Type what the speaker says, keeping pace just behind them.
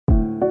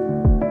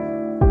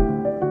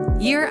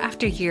Year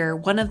after year,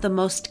 one of the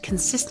most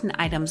consistent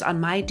items on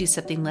my do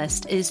something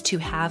list is to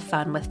have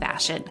fun with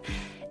fashion.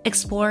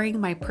 Exploring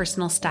my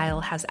personal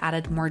style has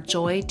added more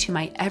joy to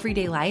my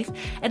everyday life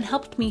and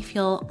helped me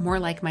feel more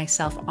like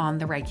myself on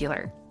the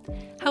regular.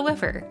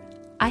 However,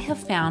 I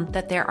have found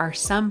that there are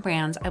some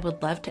brands I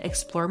would love to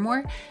explore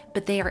more,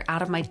 but they are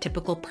out of my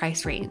typical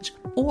price range.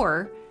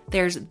 Or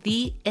there's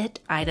the it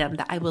item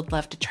that I would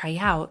love to try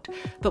out,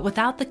 but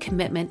without the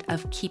commitment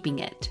of keeping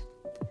it.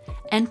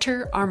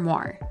 Enter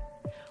Armoire.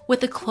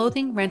 With a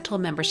clothing rental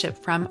membership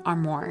from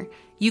Armoire,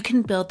 you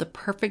can build the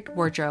perfect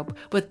wardrobe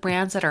with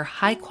brands that are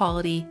high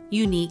quality,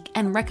 unique,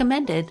 and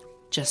recommended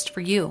just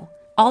for you.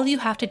 All you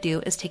have to do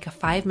is take a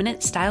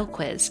 5-minute style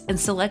quiz and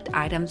select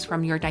items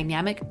from your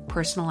dynamic,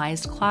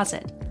 personalized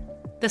closet.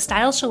 The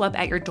styles show up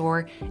at your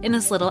door in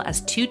as little as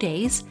 2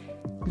 days.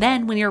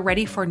 Then, when you're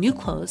ready for new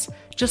clothes,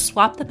 just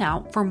swap them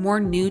out for more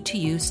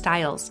new-to-you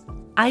styles.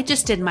 I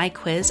just did my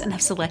quiz and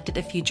have selected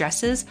a few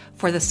dresses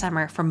for the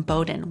summer from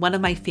Boden, one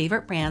of my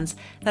favorite brands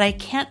that I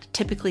can't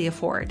typically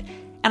afford.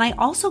 And I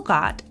also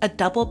got a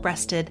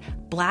double-breasted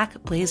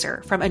black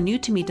blazer from a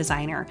new-to-me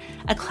designer,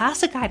 a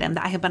classic item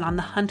that I have been on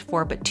the hunt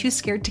for but too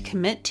scared to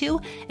commit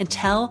to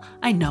until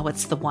I know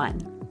it's the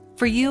one.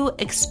 For you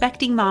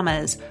expecting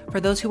mamas, for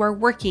those who are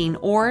working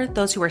or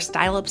those who are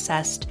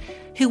style-obsessed,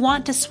 who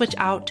want to switch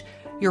out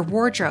your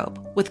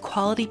wardrobe with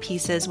quality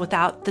pieces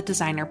without the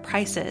designer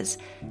prices,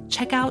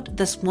 check out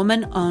this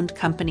woman-owned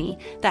company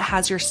that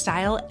has your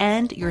style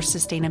and your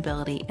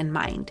sustainability in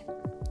mind.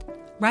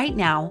 Right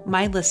now,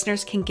 my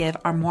listeners can give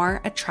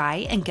Armoire a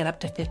try and get up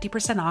to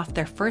 50% off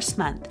their first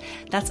month.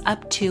 That's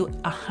up to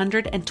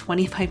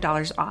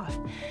 $125 off.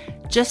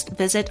 Just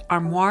visit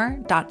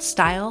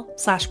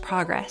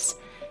armoire.style/progress.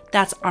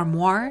 That's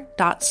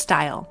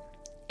armoire.style.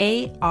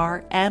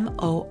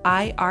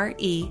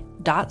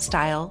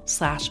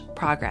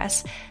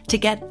 ARMOIRE.style/progress to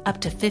get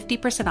up to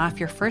 50% off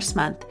your first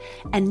month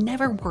and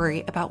never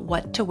worry about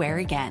what to wear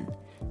again.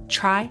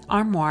 Try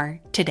Armoire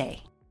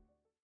today.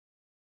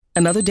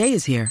 Another day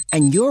is here,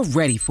 and you're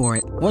ready for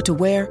it. What to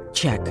wear?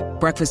 Check.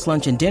 Breakfast,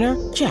 lunch, and dinner?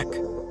 Check.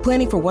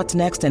 Planning for what's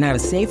next and how to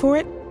save for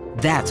it?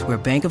 That's where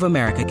Bank of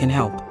America can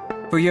help.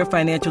 For your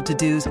financial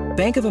to-dos,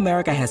 Bank of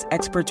America has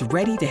experts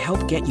ready to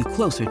help get you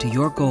closer to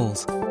your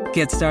goals.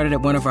 Get started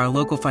at one of our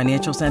local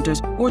financial centers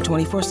or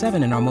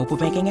 24/7 in our mobile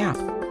banking app.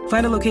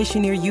 Find a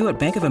location near you at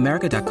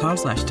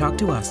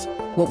bankofamerica.com/talktous.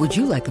 What would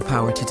you like the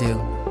power to do?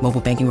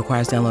 Mobile banking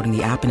requires downloading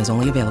the app and is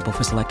only available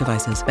for select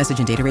devices. Message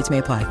and data rates may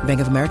apply.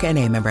 Bank of America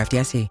N.A., member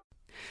FDIC.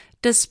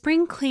 Does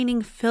spring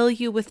cleaning fill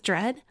you with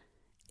dread?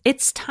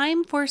 It's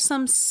time for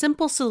some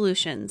simple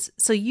solutions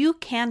so you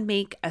can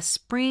make a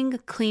spring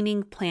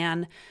cleaning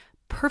plan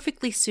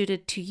perfectly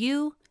suited to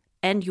you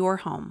and your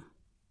home.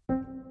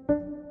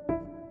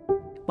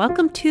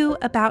 Welcome to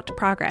About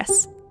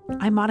Progress.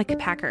 I'm Monica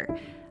Packer,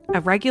 a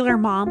regular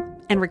mom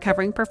and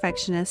recovering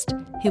perfectionist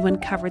who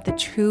uncovered the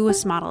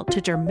truest model to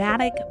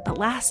dramatic but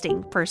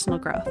lasting personal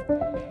growth.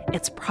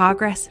 It's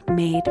progress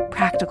made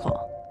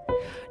practical.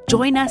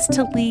 Join us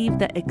to leave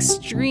the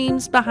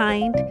extremes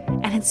behind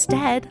and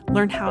instead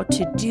learn how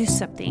to do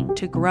something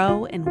to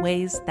grow in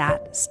ways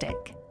that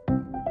stick.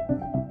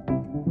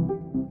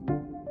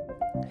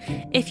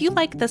 If you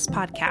like this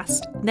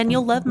podcast, then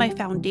you'll love my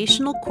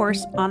foundational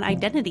course on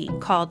identity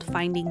called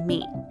Finding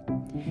Me.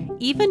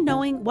 Even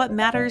knowing what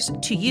matters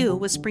to you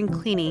with spring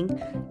cleaning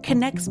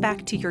connects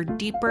back to your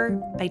deeper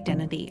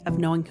identity of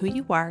knowing who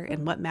you are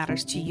and what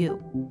matters to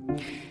you.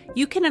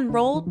 You can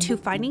enroll to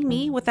Finding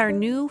Me with our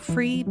new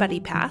free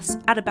buddy pass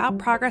at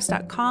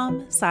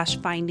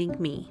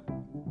aboutprogress.com/findingme.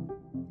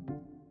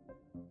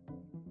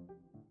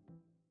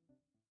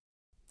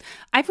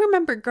 I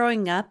remember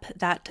growing up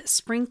that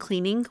spring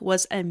cleaning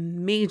was a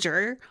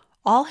major,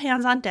 all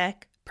hands on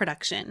deck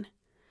production.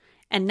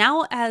 And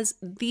now as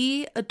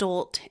the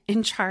adult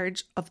in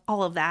charge of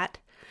all of that,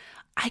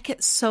 I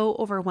get so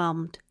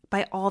overwhelmed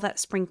by all that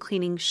spring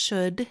cleaning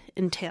should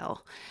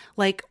entail,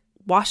 like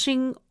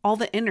washing all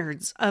the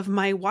innards of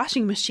my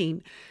washing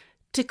machine,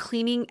 to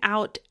cleaning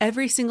out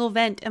every single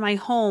vent in my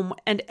home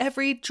and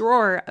every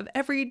drawer of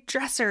every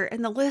dresser,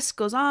 and the list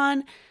goes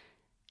on.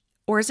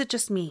 Or is it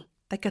just me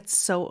that gets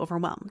so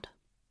overwhelmed?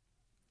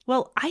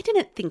 Well, I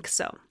didn't think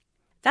so.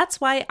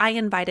 That's why I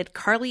invited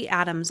Carly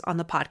Adams on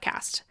the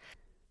podcast.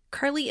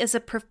 Carly is a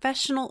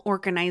professional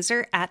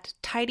organizer at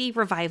Tidy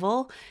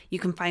Revival. You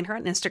can find her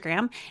on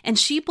Instagram, and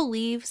she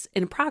believes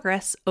in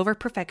progress over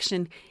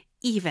perfection,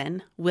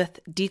 even with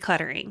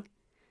decluttering.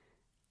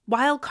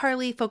 While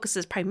Carly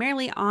focuses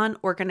primarily on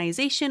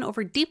organization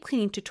over deep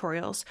cleaning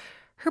tutorials,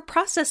 her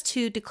process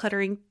to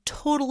decluttering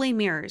totally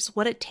mirrors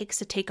what it takes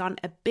to take on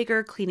a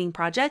bigger cleaning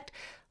project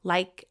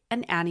like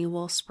an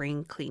annual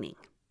spring cleaning.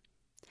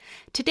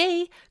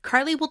 Today,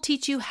 Carly will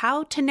teach you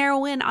how to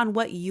narrow in on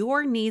what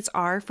your needs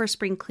are for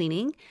spring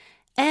cleaning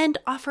and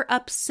offer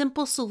up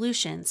simple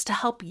solutions to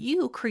help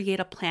you create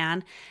a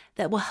plan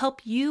that will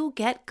help you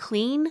get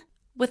clean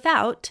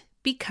without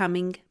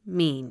becoming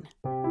mean.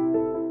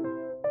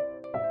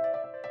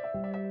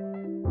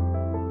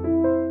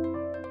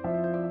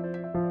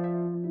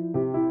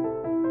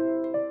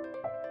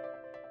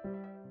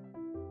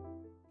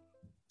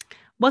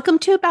 Welcome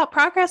to About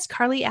Progress,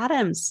 Carly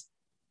Adams.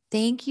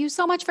 Thank you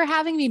so much for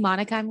having me,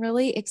 Monica. I'm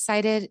really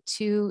excited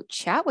to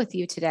chat with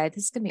you today.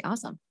 This is going to be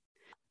awesome.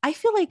 I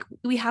feel like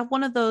we have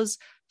one of those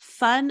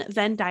fun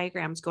Venn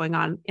diagrams going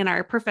on in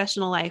our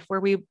professional life where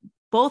we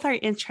both are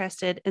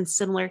interested in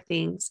similar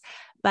things,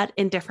 but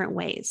in different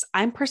ways.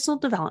 I'm personal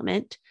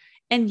development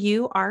and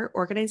you are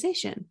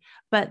organization,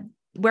 but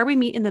where we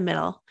meet in the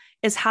middle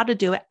is how to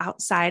do it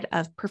outside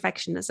of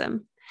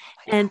perfectionism.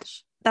 And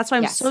that's why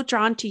I'm so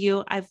drawn to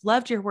you. I've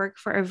loved your work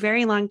for a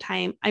very long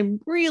time. I'm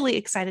really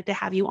excited to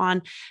have you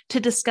on to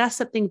discuss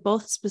something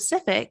both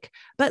specific,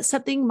 but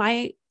something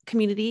my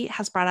community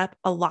has brought up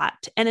a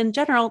lot. And in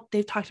general,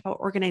 they've talked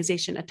about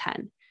organization a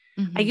ton.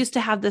 Mm-hmm. I used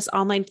to have this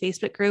online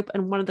Facebook group,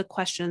 and one of the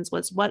questions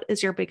was, what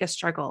is your biggest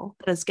struggle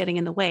that is getting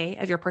in the way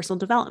of your personal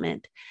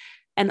development?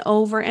 And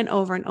over and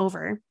over and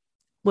over,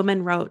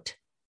 women wrote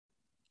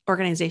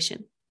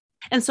organization.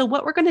 And so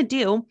what we're going to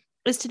do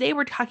is today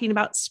we're talking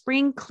about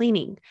spring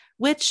cleaning,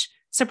 which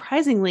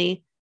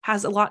surprisingly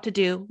has a lot to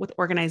do with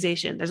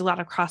organization. There's a lot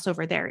of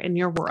crossover there in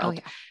your world. Oh,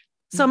 yeah.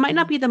 So it might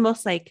not be the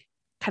most like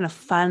kind of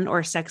fun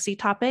or sexy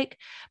topic,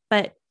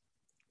 but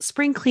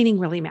spring cleaning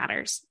really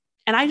matters.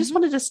 And I just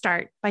wanted to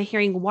start by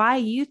hearing why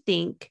you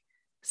think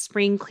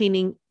spring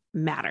cleaning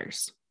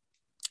matters.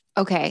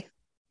 Okay.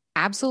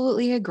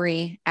 Absolutely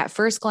agree. At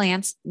first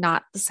glance,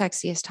 not the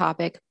sexiest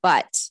topic,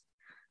 but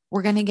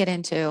we're going to get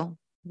into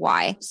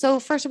why. So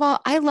first of all,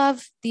 I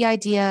love the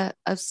idea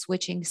of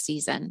switching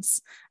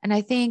seasons. And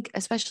I think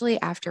especially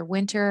after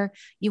winter,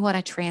 you want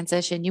to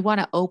transition, you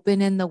want to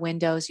open in the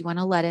windows, you want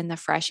to let in the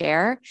fresh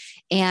air.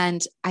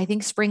 And I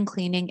think spring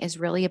cleaning is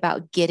really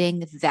about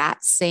getting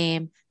that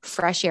same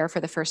fresh air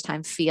for the first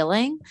time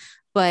feeling,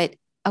 but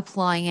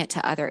applying it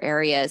to other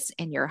areas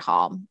in your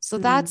home. So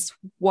that's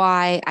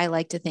why I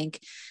like to think,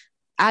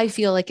 I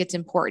feel like it's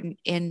important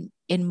in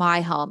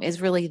my home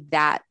is really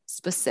that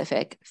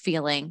specific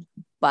feeling.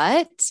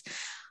 But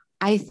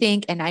I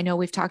think, and I know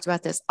we've talked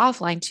about this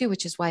offline too,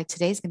 which is why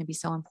today's going to be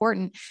so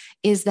important,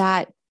 is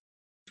that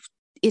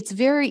it's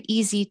very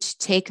easy to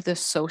take the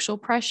social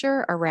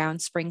pressure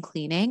around spring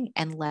cleaning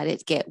and let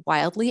it get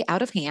wildly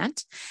out of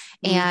hand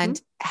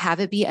and have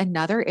it be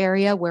another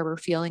area where we're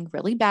feeling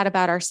really bad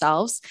about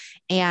ourselves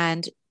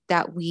and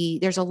that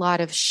there's a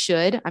lot of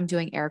should, I'm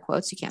doing air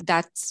quotes.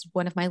 That's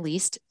one of my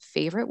least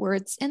favorite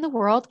words in the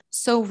world.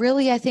 So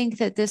really, I think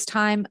that this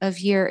time of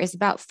year is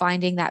about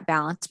finding that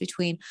balance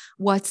between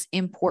what's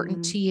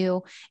important to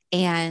you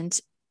and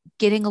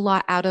getting a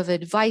lot out of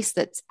advice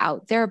that's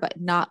out there, but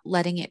not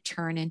letting it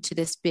turn into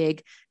this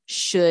big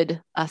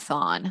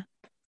should-a-thon.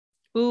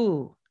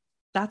 Ooh,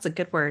 that's a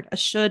good word. A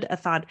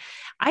should-a-thon.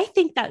 I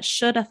think that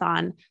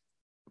should-a-thon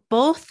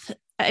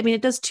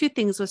it does two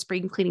things with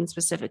spring cleaning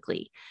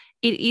specifically.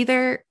 It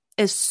either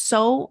is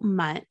so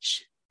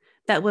much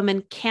that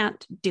women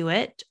can't do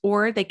it,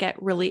 or they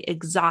get really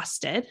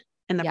exhausted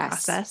in the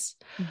process,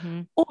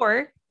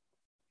 or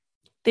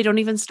they don't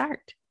even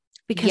start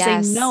because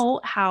they know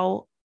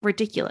how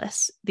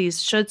ridiculous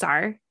these shoulds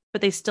are,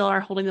 but they still are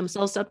holding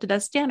themselves up to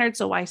that standard.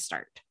 So why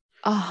start?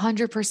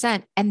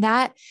 100%. And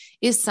that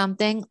is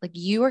something like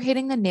you are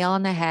hitting the nail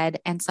on the head,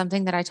 and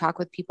something that I talk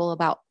with people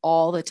about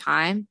all the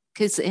time.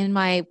 Because in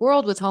my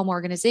world with home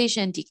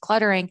organization,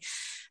 decluttering,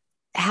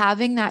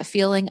 having that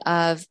feeling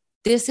of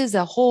this is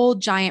a whole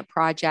giant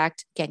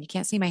project. Again, you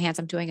can't see my hands.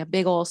 I'm doing a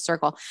big old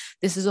circle.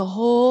 This is a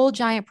whole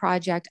giant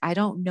project. I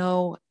don't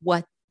know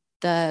what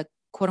the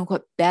quote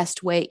unquote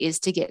best way is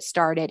to get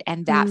started.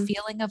 And that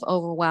feeling of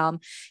overwhelm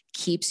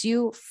keeps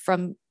you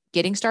from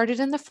getting started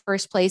in the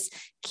first place,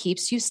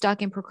 keeps you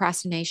stuck in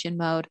procrastination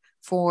mode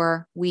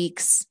for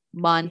weeks,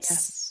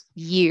 months,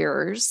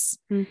 years.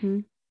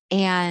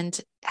 And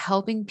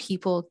helping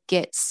people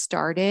get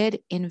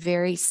started in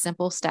very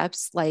simple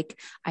steps. Like,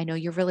 I know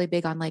you're really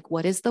big on like,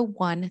 what is the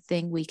one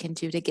thing we can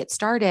do to get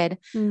started?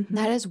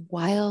 That is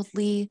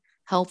wildly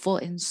helpful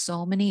in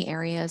so many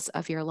areas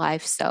of your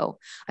life. So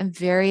I'm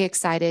very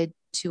excited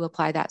to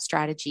apply that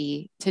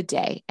strategy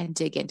today and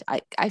dig into.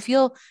 I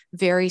feel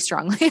very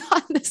strongly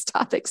on this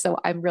topic, so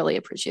I'm really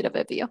appreciative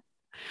of you.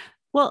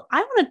 Well, I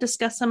want to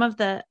discuss some of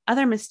the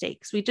other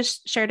mistakes. We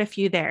just shared a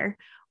few there.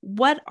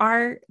 What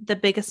are the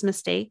biggest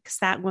mistakes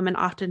that women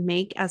often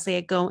make as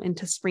they go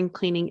into spring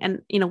cleaning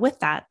and, with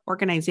that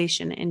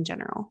organization in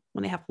general,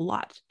 when they have a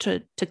lot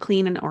to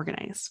clean and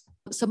organize?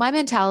 So my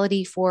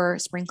mentality for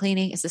spring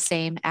cleaning is the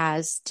same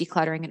as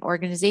decluttering and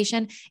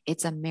organization.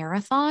 It's a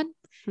marathon.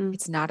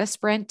 It's not a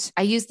sprint.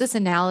 I used this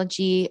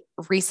analogy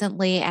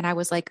recently and I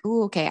was like,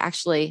 oh, okay,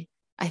 actually,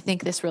 I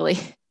think this really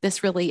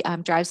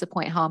drives the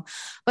point home,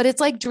 but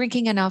it's like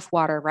drinking enough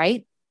water,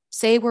 right?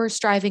 Say we're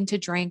striving to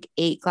drink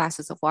 8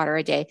 glasses of water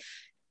a day.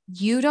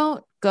 You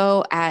don't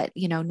go at,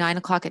 9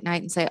 o'clock at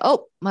night and say,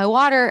 oh, my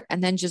water,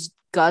 and then just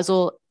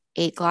guzzle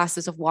 8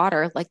 glasses of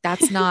water. Like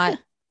that's not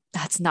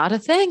a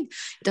thing.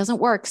 It doesn't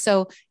work.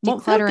 So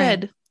won't feel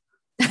good.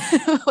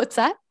 What's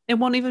that? It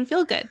won't even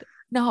feel good.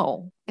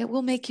 No, it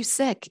will make you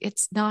sick.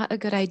 It's not a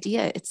good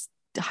idea. It's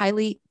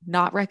highly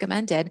not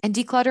recommended. And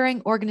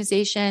decluttering,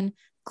 organization,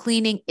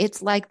 cleaning,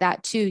 it's like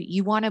that too.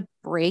 You want to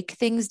break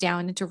things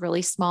down into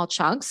really small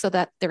chunks so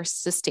that they're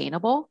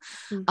sustainable.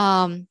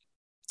 Mm-hmm.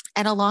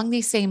 And along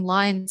these same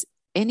lines,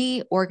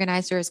 any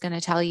organizer is going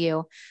to tell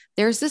you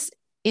there's this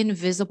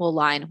invisible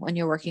line when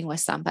you're working with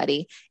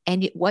somebody.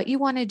 And what you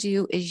want to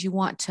do is you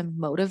want to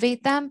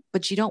motivate them,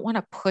 but you don't want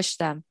to push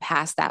them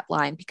past that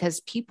line,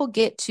 because people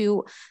get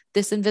to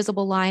this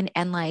invisible line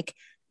and like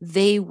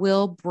they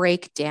will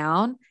break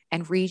down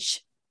and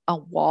reach a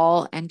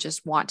wall and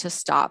just want to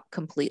stop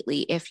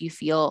completely if you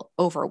feel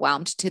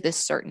overwhelmed to this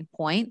certain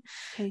point.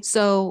 Okay.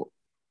 So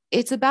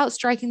it's about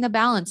striking the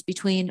balance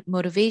between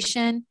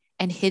motivation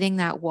and hitting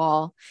that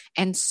wall.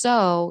 And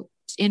so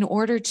in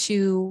order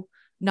to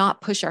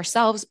not push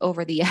ourselves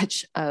over the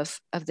edge of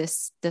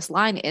this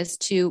line is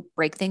to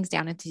break things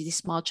down into these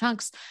small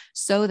chunks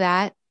so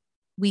that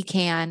we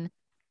can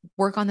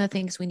work on the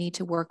things we need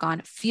to work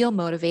on, feel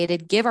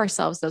motivated, give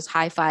ourselves those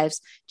high fives,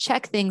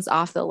 check things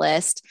off the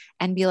list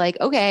and be like,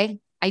 okay,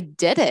 I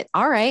did it.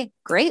 All right,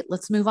 great.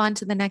 Let's move on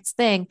to the next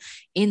thing,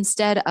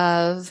 instead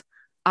of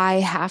I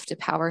have to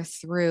power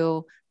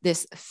through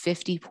this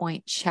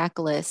 50-point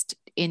checklist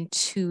in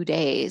 2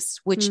 days,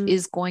 which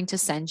is going to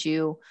send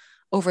you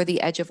over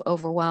the edge of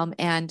overwhelm.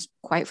 And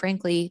quite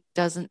frankly,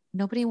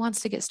 nobody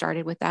wants to get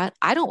started with that.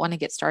 I don't want to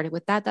get started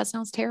with that. That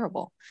sounds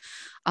terrible.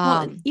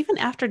 Well, even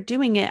after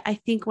doing it, I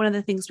think one of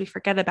the things we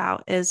forget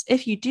about is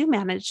if you do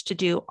manage to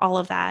do all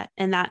of that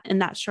in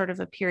that short of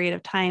a period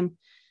of time,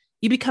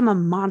 you become a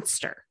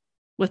monster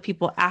with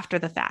people after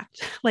the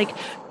fact. Like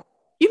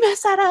you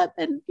mess that up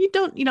and you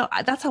don't,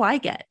 that's how I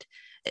get.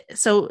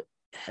 So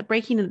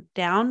breaking it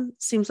down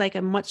seems like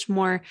a much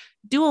more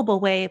doable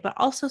way, but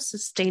also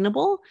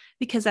sustainable,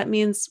 because that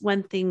means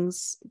when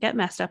things get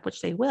messed up,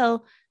 which they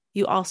will,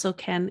 you also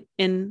can,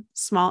 in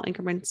small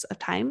increments of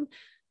time,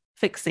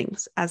 fix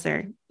things as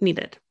they're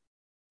needed.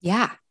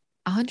 Yeah,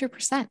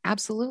 100%.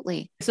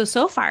 Absolutely.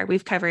 So far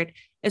we've covered,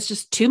 it's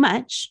just too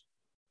much,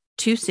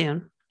 too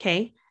soon.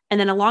 Okay. And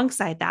then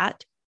alongside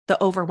that,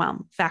 the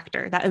overwhelm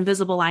factor, that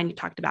invisible line you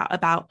talked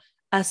about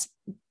us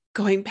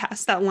going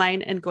past that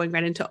line and going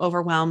right into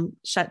overwhelm,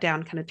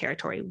 shutdown kind of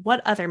territory.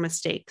 What other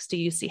mistakes do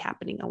you see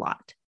happening a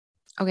lot?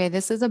 Okay.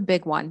 This is a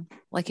big one.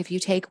 Like if you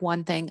take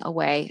one thing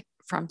away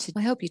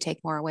I hope you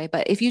take more away,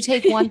 but if you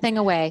take one thing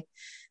away,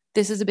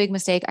 this is a big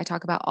mistake I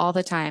talk about all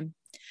the time: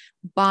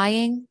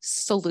 buying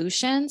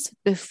solutions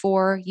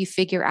before you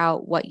figure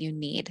out what you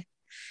need.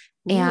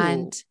 Ooh.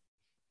 And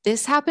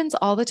this happens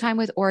all the time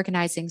with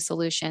organizing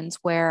solutions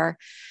where,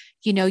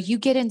 you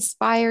get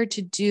inspired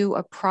to do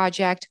a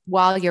project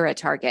while you're at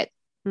Target,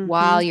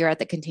 while you're at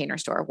the Container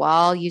Store,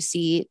 while you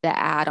see the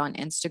ad on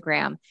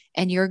Instagram,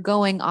 and you're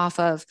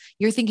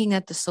thinking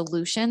that the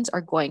solutions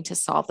are going to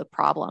solve the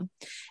problem.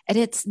 And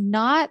it's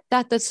not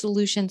that the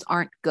solutions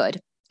aren't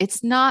good.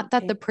 It's not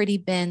that the pretty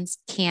bins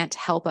can't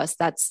help us.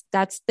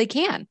 They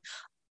can.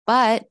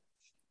 But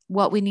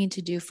what we need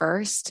to do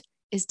first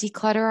is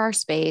declutter our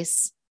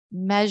space,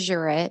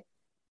 measure it,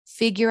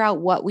 figure out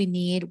what we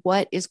need,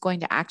 what is going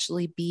to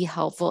actually be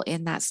helpful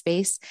in that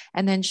space,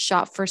 and then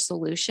shop for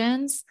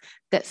solutions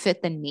that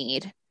fit the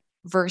need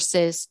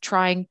versus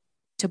trying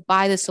to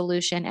buy the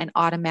solution and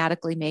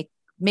automatically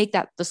make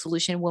that the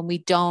solution when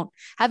we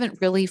haven't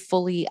really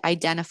fully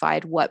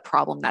identified what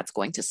problem that's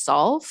going to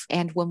solve.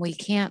 And when we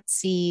can't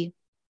see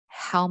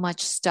how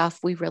much stuff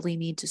we really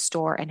need to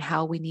store and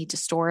how we need to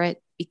store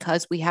it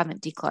because we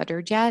haven't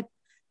decluttered yet,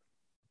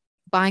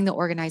 buying the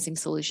organizing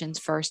solutions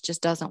first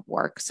just doesn't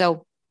work.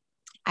 So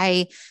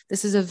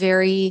this is a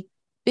very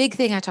big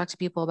thing. I talk to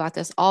people about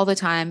this all the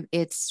time.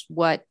 It's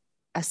what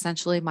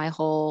essentially my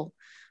whole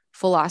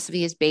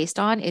philosophy is based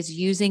on, is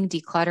using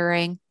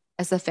decluttering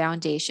as the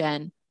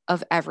foundation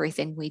of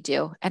everything we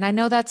do. And I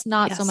know that's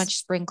not so much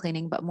spring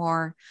cleaning, but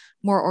more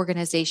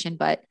organization,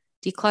 but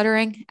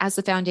decluttering as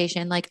the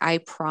foundation. Like I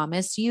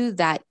promise you,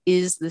 that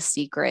is the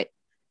secret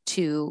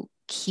to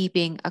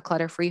keeping a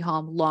clutter-free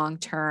home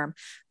long-term,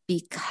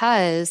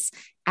 because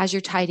as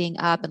you're tidying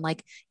up and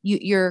like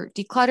you're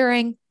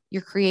decluttering,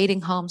 you're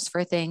creating homes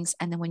for things.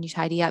 And then when you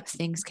tidy up,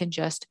 things can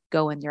just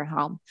go in your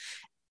home.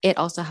 It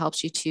also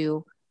helps you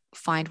to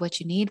find what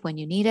you need when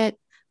you need it,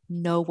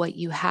 know what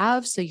you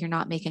have, so you're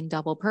not making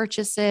double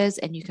purchases,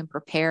 and you can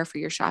prepare for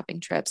your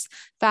shopping trips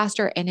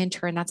faster. And in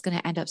turn, that's going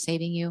to end up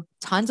saving you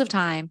tons of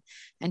time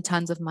and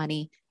tons of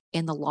money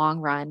in the long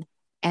run.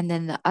 And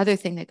then the other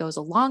thing that goes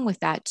along with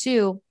that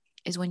too,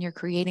 is when you're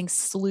creating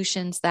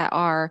solutions that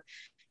are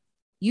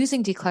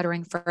using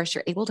decluttering first,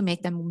 you're able to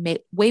make them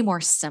way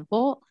more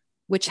simple,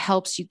 which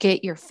helps you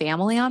get your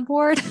family on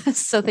board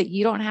so that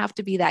you don't have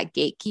to be that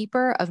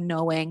gatekeeper of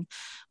knowing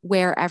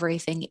where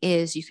everything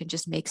is. You can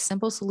just make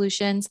simple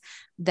solutions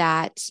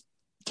that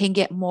can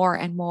get more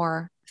and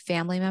more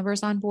family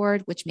members on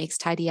board, which makes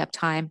tidy up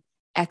time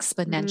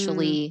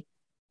exponentially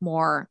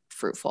more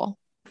fruitful.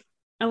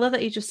 I love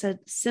that you just said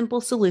simple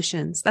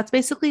solutions. That's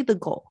basically the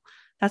goal.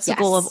 That's the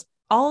goal of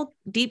all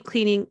deep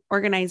cleaning,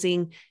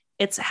 organizing.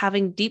 It's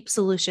having deep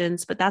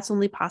solutions, but that's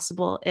only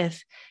possible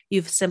if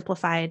you've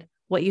simplified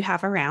what you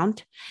have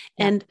around.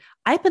 Yeah. And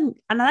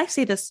I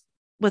say this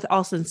with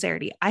all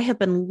sincerity, I have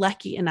been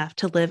lucky enough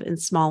to live in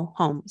small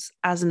homes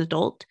as an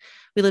adult.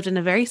 We lived in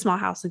a very small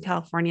house in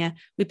California.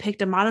 We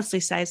picked a modestly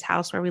sized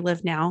house where we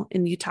live now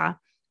in Utah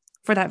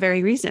for that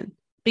very reason,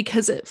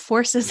 because it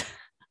forces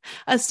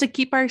us to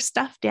keep our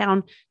stuff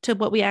down to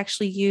what we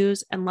actually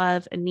use and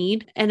love and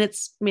need. And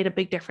it's made a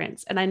big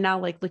difference. And I'm now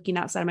like looking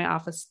outside my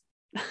office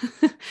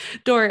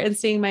door and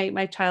seeing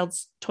my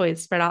child's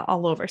toys spread out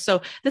all over.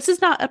 So this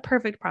is not a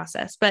perfect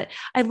process, but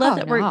I love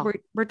that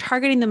we're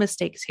targeting the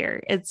mistakes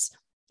here. It's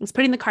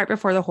putting the cart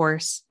before the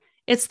horse.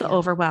 It's the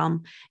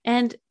overwhelm,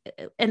 and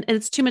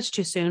it's too much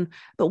too soon.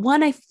 But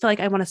one, I feel like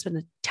I want to spend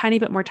a tiny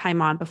bit more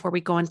time on before we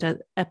go into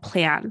a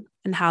plan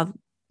and how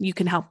you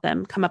can help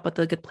them come up with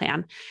a good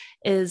plan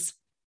is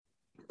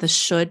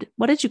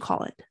what did you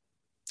call it?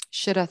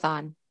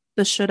 Shouldathon.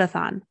 The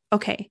shouldathon.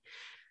 Okay.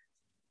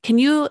 Can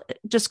you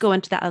just go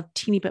into that a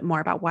teeny bit more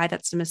about why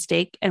that's a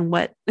mistake and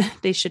what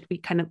they should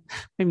be I'm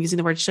using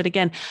the word should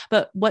again,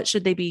 but what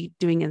should they be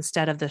doing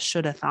instead of the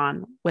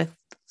shouldathon with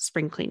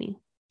spring cleaning?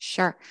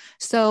 Sure.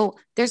 So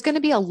there's going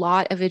to be a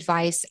lot of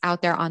advice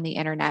out there on the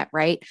internet,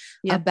 right?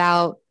 Yep.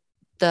 About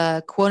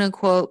the quote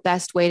unquote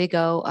best way to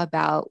go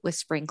about with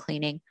spring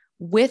cleaning.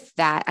 With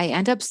that, I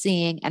end up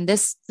seeing, and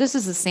this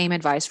is the same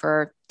advice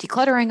for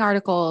decluttering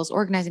articles,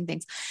 organizing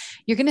things.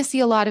 You're going to see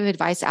a lot of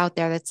advice out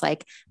there that's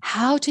like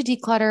how to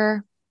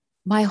declutter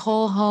my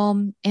whole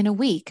home in a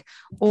week,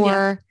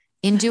 or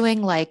in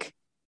doing like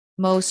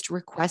most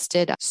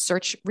requested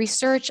search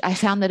research. I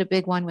found that a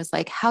big one was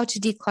like how to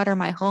declutter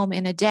my home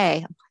in a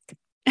day.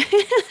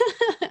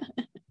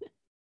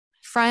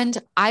 Friend,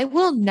 I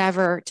will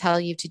never tell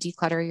you to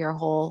declutter your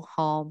whole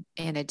home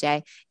in a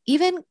day.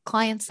 Even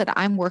clients that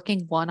I'm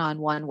working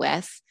one-on-one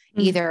with,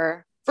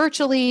 either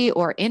virtually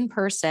or in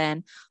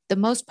person, the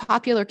most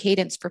popular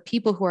cadence for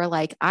people who are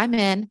like, I'm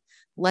in,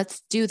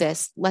 let's do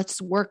this. Let's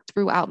work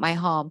throughout my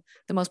home.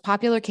 The most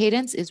popular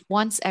cadence is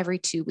once every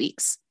 2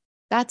 weeks.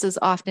 That's as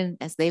often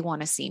as they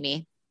want to see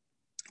me.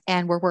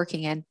 And we're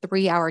working in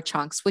 3-hour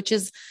chunks, which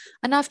is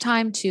enough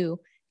time to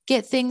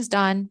get things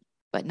done,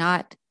 but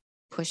not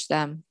push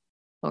them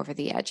over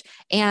the edge.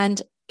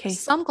 And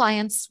some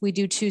clients, we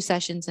do 2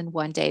 sessions in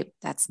one day.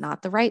 That's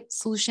not the right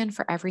solution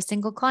for every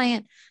single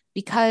client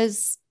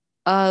because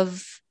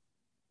of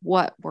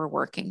what we're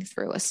working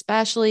through,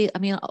 especially,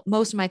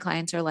 most of my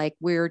clients are like,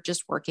 we're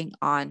just working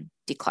on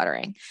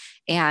decluttering,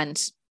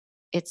 and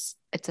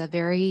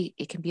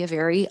it can be a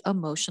very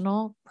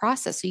emotional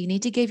process. So you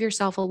need to give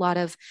yourself a lot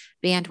of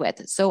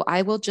bandwidth. So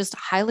I will just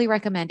highly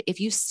recommend, if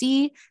you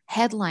see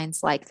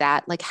headlines like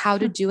that, like how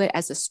to do it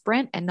as a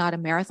sprint and not a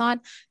marathon,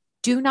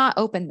 do not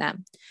open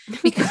them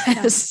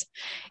because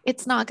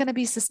it's not going to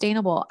be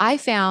sustainable. I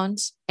found,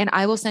 and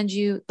I will send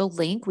you the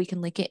link, we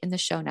can link it in the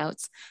show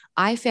notes.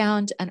 I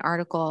found an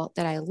article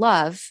that I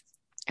love,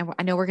 and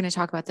I know we're going to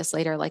talk about this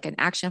later, like an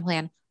action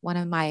plan. One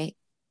of my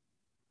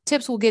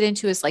tips we'll get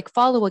into is like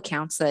follow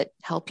accounts that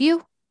help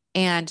you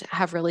and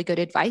have really good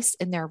advice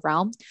in their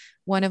realm.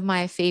 One of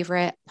my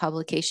favorite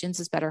publications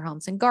is Better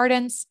Homes and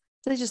Gardens.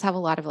 So they just have a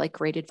lot of like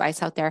great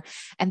advice out there.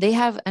 And they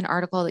have an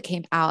article that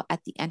came out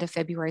at the end of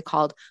February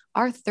called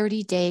Our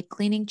 30-Day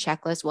Cleaning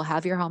Checklist Will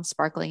Have Your Home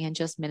Sparkling in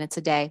Just Minutes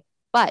a Day.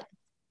 But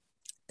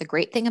the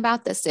great thing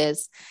about this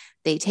is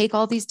they take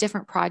all these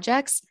different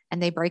projects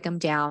and they break them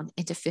down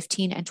into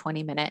 15 and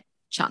 20 minute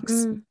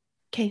chunks.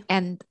 Okay.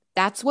 And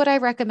that's what I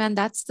recommend.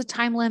 That's the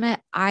time limit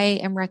I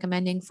am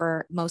recommending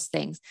for most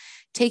things.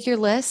 Take your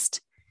list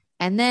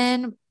and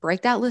then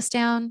break that list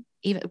down.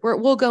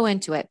 We'll go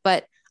into it,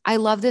 but I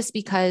love this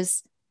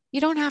because you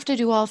don't have to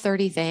do all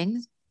 30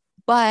 things,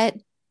 but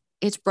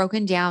it's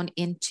broken down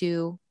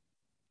into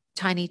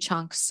tiny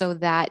chunks so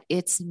that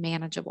it's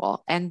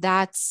manageable. And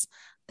that's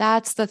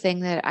the thing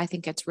that I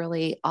think it's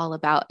really all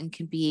about and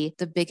can be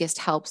the biggest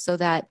help so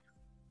that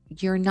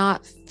you're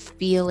not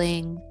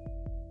feeling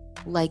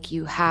like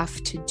you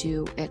have to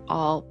do it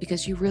all,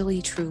 because you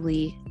really,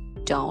 truly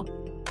don't.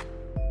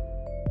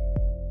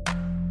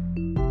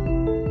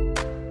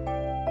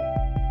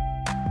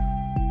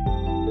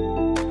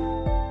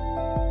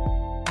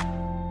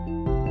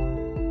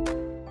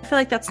 I feel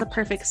like that's the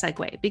perfect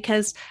segue,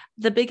 because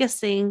the biggest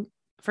thing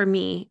for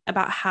me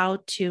about how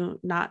to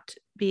not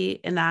be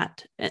in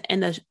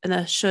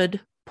the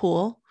should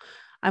pool,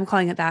 I'm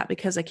calling it that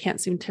because I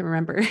can't seem to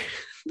remember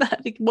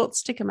that. It won't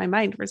stick in my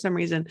mind for some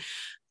reason.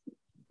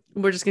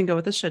 We're just going to go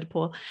with the should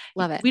pool.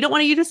 Love it. We don't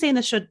want you to stay in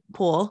the should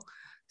pool.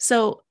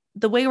 So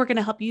the way we're going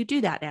to help you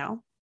do that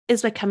now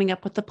is by coming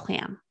up with a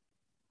plan.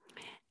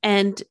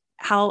 And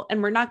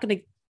we're not going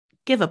to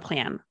give a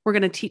plan. We're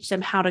going to teach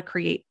them how to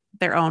create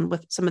their own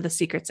with some of the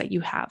secrets that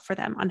you have for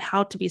them on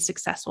how to be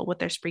successful with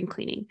their spring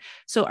cleaning.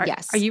 So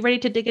are you ready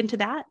to dig into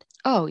that?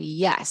 Oh,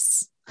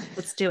 yes.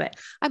 Let's do it.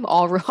 I'm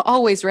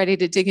always ready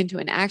to dig into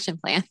an action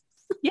plan.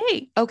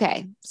 Yay.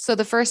 Okay. So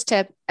the first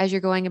tip as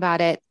you're going about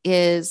it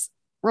is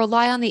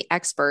rely on the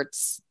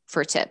experts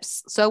for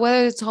tips. So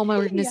whether it's home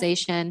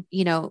organization,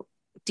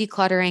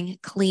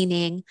 decluttering,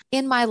 cleaning.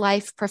 In my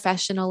life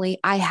professionally,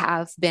 I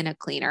have been a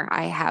cleaner.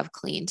 I have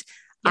cleaned.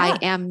 I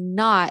am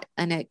not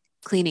a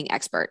cleaning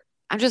expert.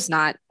 I'm just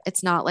not,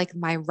 it's not like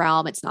my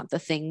realm. It's not the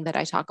thing that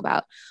I talk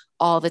about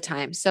all the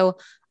time. So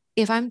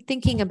if I'm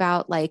thinking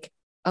about like,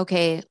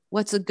 okay,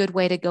 what's a good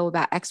way to go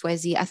about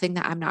XYZ, a thing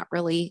that I'm not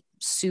really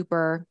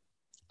super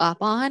up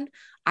on,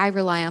 I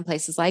rely on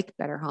places like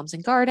Better Homes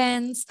and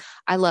Gardens.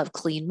 I love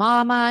Clean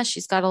Mama.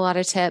 She's got a lot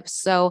of tips.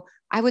 So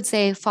I would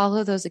say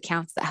follow those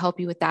accounts that help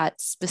you with that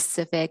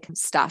specific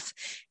stuff.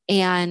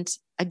 And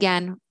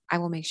again, I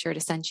will make sure to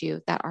send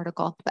you that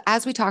article. But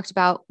as we talked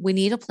about, we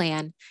need a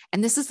plan.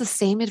 And this is the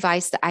same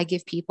advice that I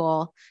give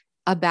people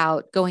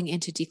about going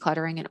into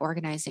decluttering and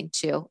organizing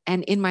too.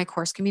 And in my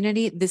course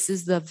community, this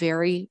is the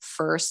very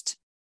first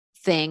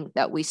thing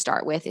that we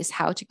start with, is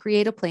how to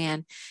create a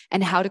plan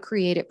and how to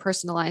create it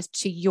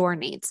personalized to your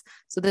needs.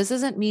 So this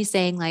isn't me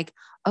saying like,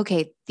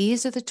 okay,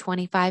 these are the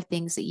 25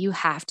 things that you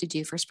have to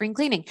do for spring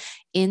cleaning.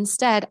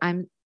 Instead,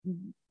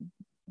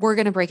 we're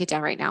going to break it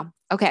down right now.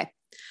 Okay.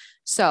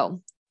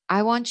 So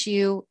I want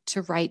you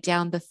to write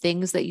down the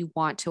things that you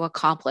want to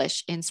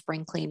accomplish in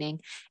spring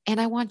cleaning.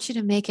 And I want you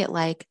to make it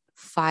like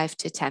 5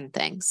 to 10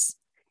 things.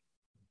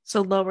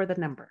 So lower the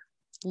number.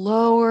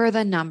 Lower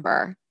the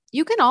number.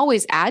 You can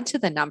always add to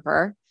the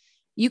number.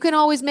 You can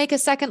always make a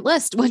second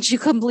list once you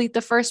complete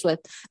the first one.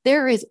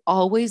 There is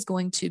always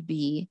going to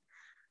be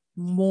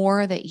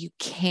more that you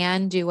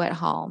can do at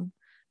home.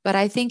 But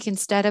I think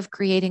instead of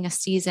creating a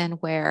season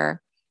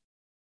where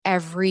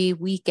every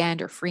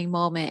weekend or free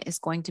moment is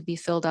going to be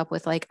filled up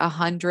with like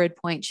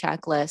 100-point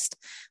checklist,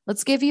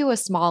 let's give you a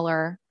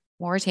smaller,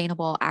 more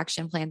attainable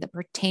action plan that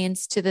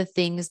pertains to the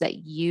things that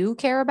you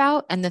care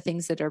about and the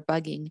things that are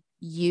bugging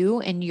you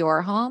in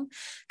your home.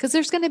 Because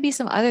there's going to be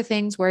some other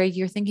things where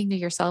you're thinking to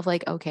yourself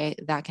like, okay,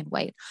 that can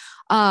wait.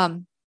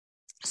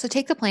 So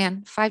take the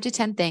plan, 5 to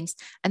 10 things.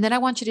 And then I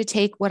want you to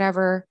take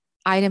whatever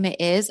item it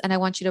is, and I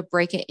want you to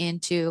break it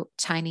into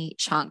tiny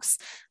chunks.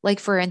 Like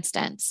for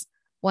instance,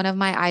 one of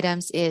my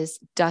items is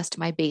dust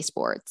my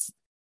baseboards.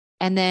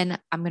 And then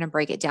I'm going to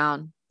break it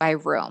down by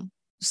room.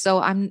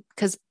 So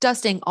because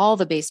dusting all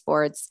the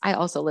baseboards, I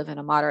also live in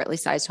a moderately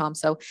sized home.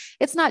 So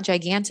it's not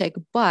gigantic,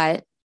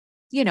 but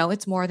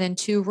it's more than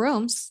 2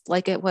 rooms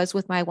like it was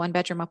with my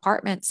 1-bedroom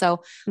apartment.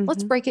 So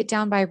let's break it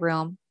down by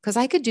room, because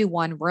I could do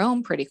 1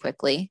 room pretty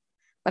quickly,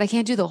 but I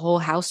can't do the whole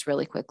house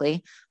really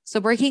quickly. So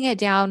breaking it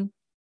down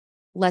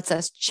lets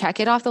us check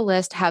it off the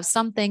list, have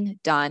something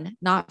done,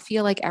 not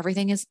feel like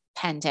everything is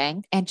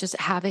pending, and just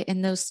have it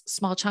in those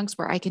small chunks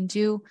where I can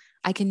do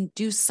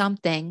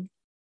something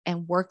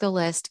and work the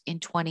list in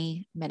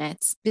 20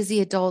 minutes.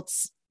 Busy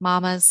adults,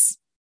 mamas,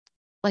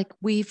 like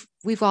we've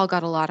all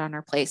got a lot on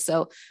our plate.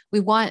 So we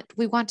want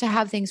to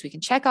have things we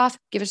can check off,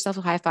 give yourself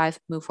a high five,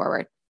 move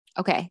forward.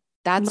 Okay.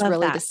 That's Love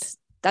really that.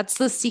 That's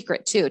the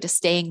secret too, to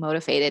staying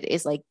motivated,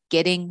 is like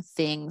getting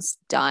things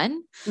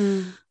done.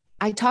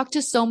 I talk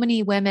to so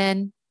many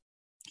women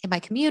in my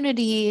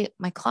community,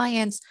 my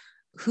clients,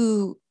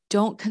 who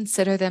don't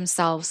consider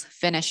themselves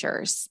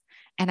finishers.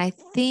 And I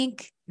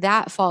think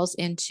that falls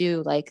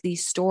into like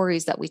these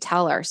stories that we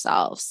tell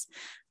ourselves,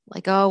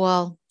 like, oh,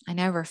 well, I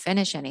never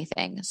finish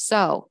anything.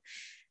 So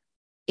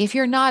if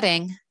you're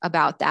nodding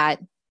about that,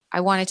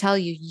 I want to tell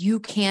you, you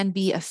can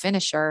be a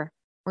finisher.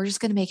 We're just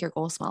going to make your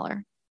goal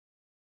smaller.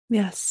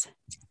 Yes.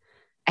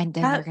 And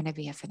then you're going to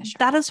be a finisher.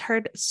 That is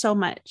heard so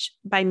much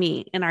by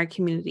me in our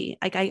community.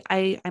 Like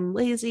I'm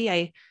lazy.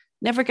 I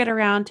never get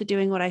around to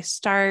doing what I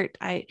start.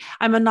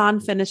 I'm a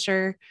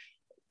non-finisher.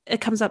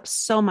 It comes up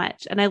so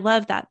much. And I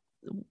love that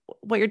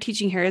what you're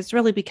teaching here is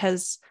really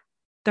because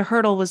the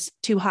hurdle was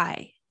too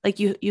high. Like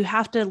you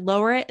have to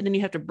lower it, and then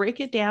you have to break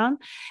it down.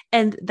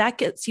 And that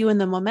gets you in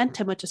the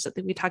momentum, which is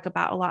something we talk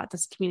about a lot in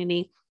this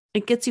community.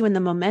 It gets you in the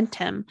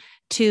momentum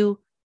to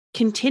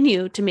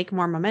continue to make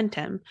more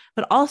momentum,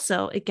 but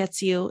also it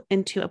gets you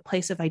into a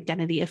place of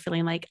identity, of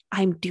feeling like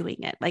I'm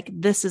doing it. Like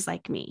this is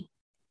like me.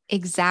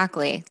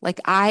 Exactly.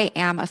 Like I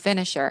am a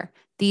finisher.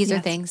 These are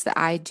Yes. things that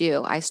I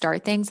do. I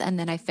start things and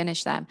then I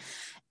finish them.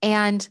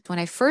 And when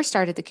I first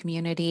started the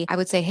community, I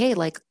would say, hey,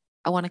 like,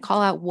 I want to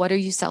call out, what are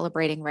you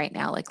celebrating right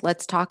now? Like,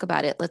 let's talk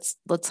about it. Let's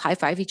high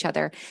five each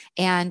other.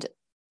 And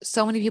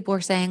so many people are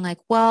saying like,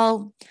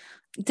 well,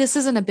 this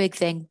isn't a big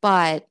thing,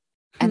 but,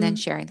 and then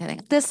sharing the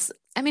thing.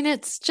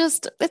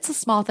 It's a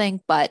small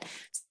thing, but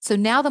so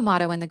now the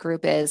motto in the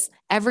group is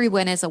every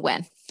win is a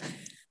win.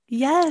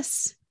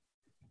 Yes.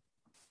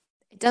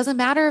 It doesn't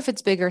matter if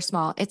it's big or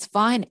small. It's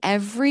fine.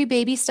 Every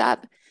baby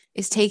step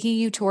is taking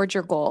you towards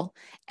your goal.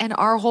 And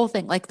our whole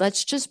thing, like,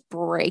 let's just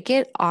break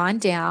it on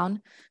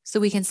down so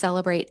we can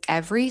celebrate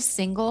every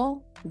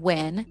single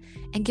win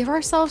and give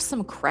ourselves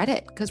some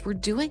credit, because we're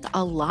doing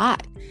a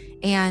lot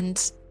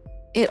and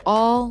it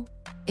all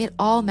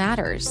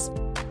matters.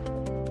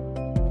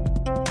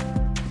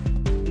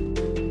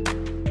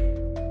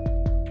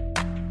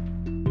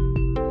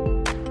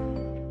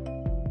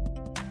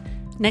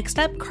 Next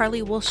up,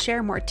 Carly will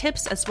share more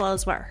tips as well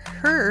as what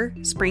her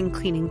spring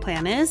cleaning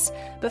plan is.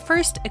 But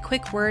first, a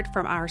quick word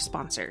from our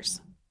sponsors.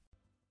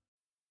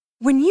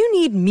 When you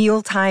need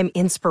mealtime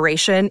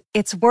inspiration,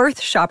 it's worth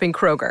shopping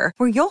Kroger,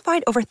 where you'll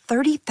find over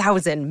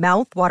 30,000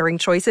 mouthwatering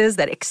choices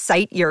that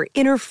excite your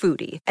inner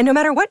foodie. And no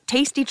matter what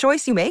tasty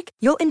choice you make,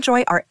 you'll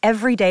enjoy our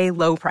everyday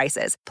low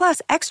prices,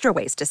 plus extra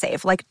ways to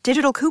save, like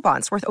digital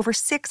coupons worth over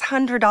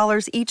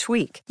 $600 each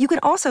week. You can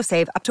also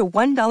save up to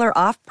 $1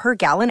 off per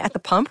gallon at the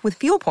pump with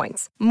fuel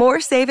points.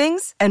 More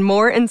savings and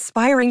more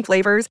inspiring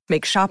flavors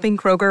make shopping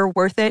Kroger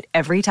worth it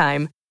every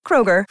time.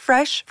 Kroger,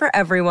 fresh for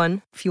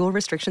everyone. Fuel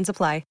restrictions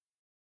apply.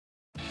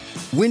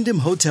 Wyndham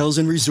Hotels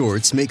and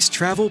Resorts makes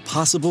travel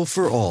possible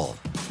for all.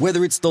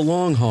 Whether it's the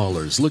long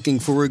haulers looking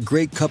for a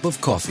great cup of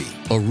coffee,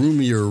 a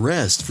roomier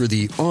rest for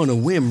the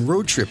on-a-whim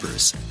road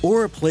trippers,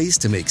 or a place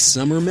to make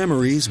summer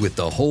memories with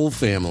the whole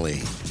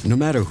family. No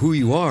matter who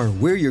you are,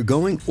 where you're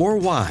going, or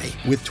why,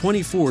 with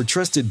 24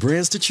 trusted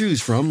brands to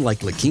choose from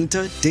like La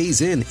Quinta,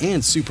 Days Inn,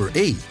 and Super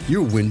 8,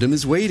 your Wyndham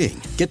is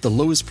waiting. Get the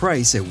lowest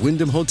price at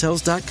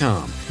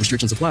WyndhamHotels.com.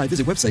 Restrictions apply.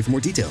 Visit website for more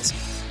details.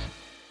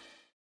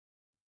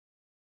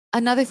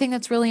 Another thing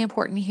that's really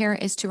important here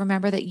is to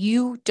remember that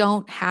you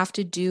don't have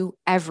to do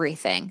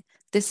everything.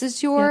 This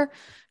is your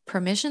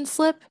permission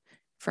slip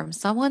from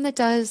someone that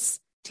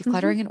does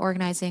decluttering and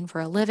organizing for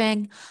a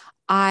living.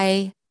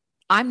 I'm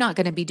not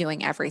going to be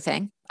doing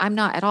everything. I'm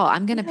not at all.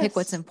 I'm going to pick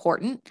what's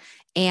important,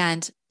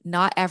 and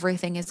not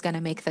everything is going to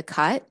make the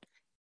cut.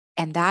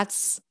 And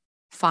that's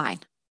fine.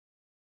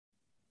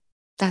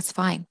 That's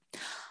fine.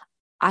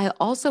 I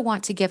also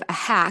want to give a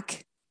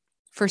hack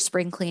for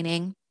spring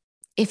cleaning.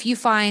 If you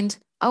find,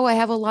 oh, I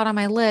have a lot on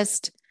my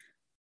list,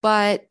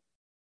 but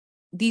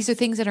these are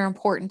things that are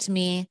important to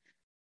me,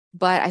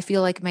 but I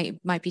feel like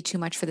might be too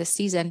much for this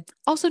season.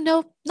 Also,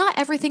 no, not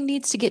everything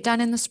needs to get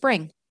done in the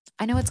spring.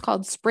 I know it's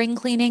called spring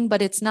cleaning,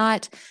 but it's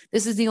not.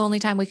 This is the only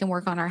time we can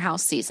work on our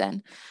house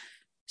season.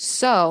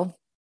 So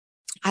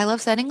I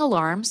love setting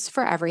alarms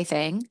for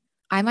everything.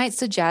 I might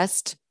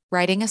suggest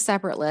writing a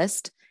separate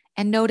list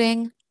and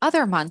noting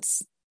other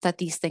months that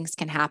these things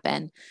can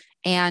happen,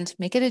 and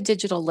make it a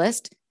digital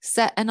list.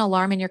 Set an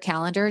alarm in your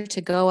calendar to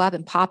go up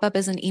and pop up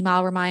as an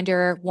email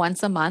reminder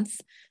once a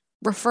month.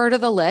 Refer to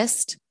the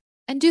list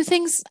and do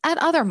things at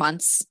other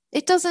months.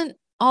 It doesn't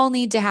all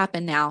need to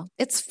happen now.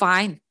 It's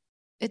fine.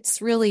 It's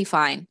really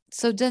fine.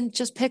 So then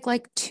just pick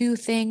like 2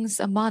 things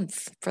a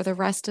month for the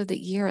rest of the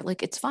year.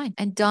 Like, it's fine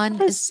and done.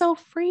 That is so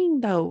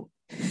freeing though.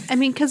 I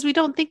mean, because we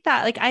don't think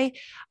that. Like,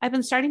 I've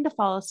been starting to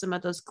follow some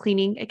of those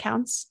cleaning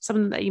accounts, some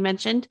of them that you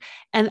mentioned,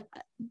 and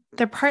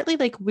they're partly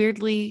like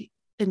weirdly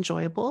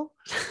enjoyable,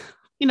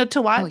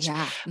 to watch. Oh,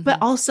 yeah.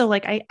 But also,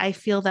 like, I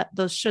feel that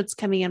those shoulds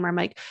coming in where I'm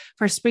like,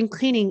 for spring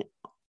cleaning,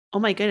 oh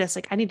my goodness,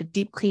 like I need to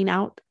deep clean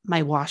out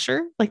my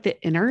washer, like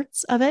the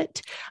innards of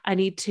it. I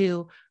need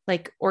to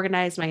like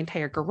organize my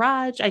entire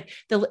garage. I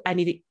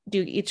need to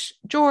do each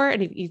drawer, I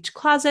need each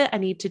closet. I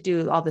need to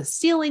do all the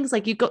ceilings.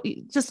 Like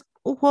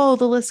whoa,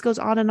 the list goes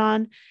on.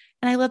 And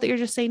I love that you're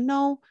just saying,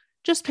 no,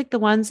 just pick the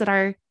ones that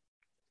are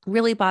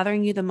really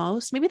bothering you the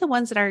most. Maybe the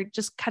ones that are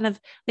just kind of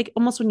like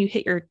almost when you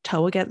hit your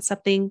toe against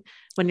something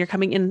when you're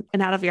coming in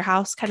and out of your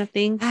house kind of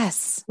thing.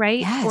 Yes.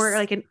 Right. Yes. Or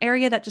like an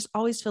area that just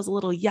always feels a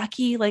little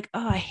yucky. Like,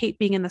 oh, I hate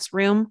being in this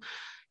room.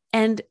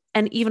 And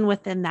even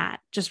within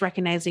that, just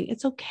recognizing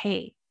it's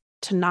okay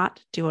to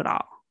not do it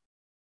all.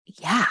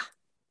 Yeah.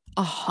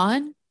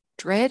 100%.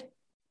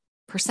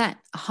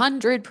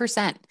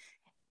 100%.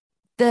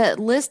 The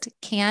list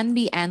can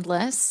be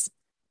endless,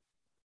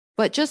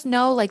 but just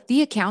know like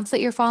the accounts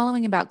that you're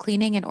following about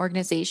cleaning and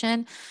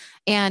organization.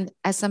 And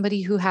as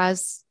somebody who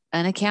has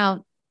an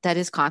account that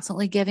is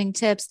constantly giving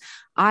tips,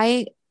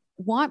 I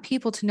want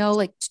people to know,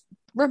 like,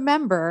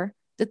 remember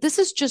that this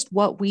is just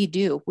what we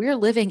do. We're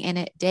living in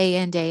it day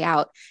in, day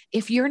out.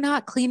 If you're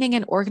not cleaning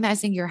and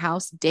organizing your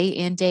house day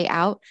in, day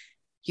out,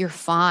 you're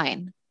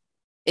fine.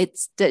 It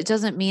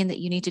doesn't mean that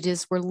you need to do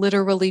this. We're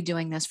literally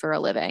doing this for a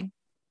living.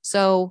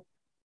 So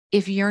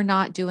if you're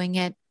not doing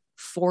it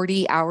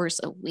 40 hours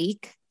a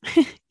week,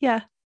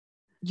 yeah,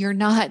 you're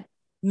not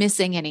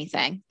missing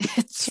anything.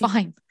 It's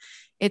fine.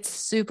 It's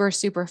super,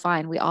 super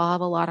fine. We all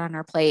have a lot on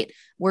our plate.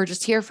 We're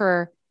just here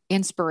for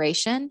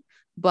inspiration,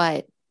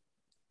 but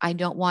I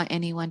don't want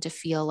anyone to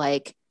feel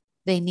like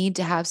they need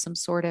to have some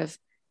sort of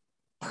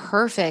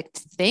perfect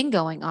thing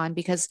going on,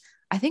 because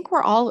I think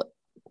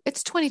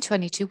it's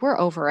 2022. We're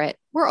over it.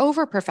 We're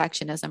over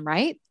perfectionism,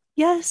 right?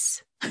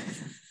 Yes.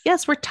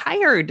 Yes. We're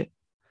tired.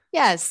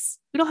 Yes.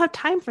 We don't have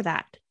time for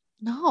that.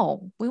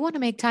 No, we want to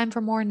make time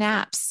for more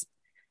naps.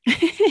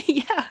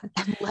 Yeah.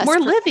 More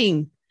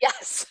living.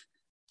 Yes.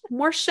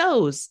 More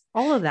shows,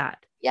 all of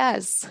that.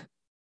 Yes.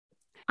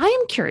 I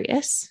am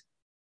curious,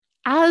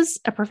 as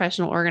a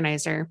professional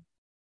organizer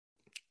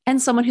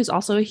and someone who's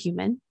also a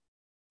human,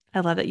 I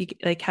love that you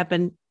like have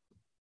been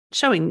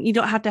showing you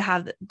don't have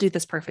to do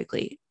this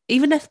perfectly,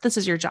 even if this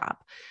is your job.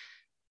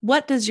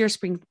 What does your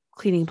spring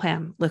cleaning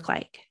plan look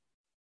like?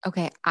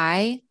 Okay.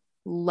 I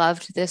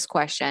loved this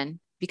question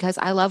because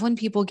I love when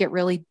people get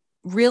really,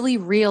 really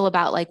real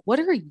about like, what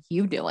are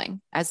you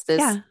doing as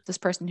this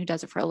person who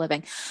does it for a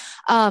living?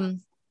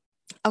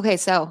 Okay.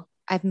 So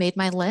I've made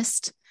my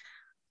list.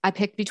 I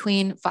picked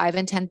between 5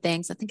 and 10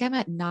 things. I think I'm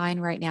at 9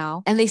 right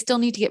now, and they still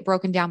need to get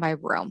broken down by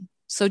room.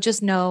 So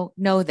just know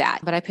that.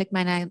 But I picked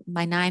my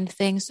nine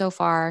things so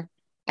far.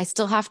 I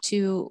still have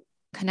to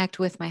connect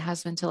with my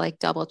husband to like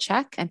double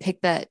check and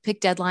pick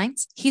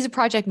deadlines. He's a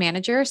project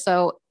manager,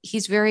 so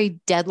he's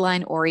very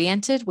deadline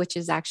oriented, which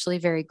is actually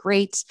very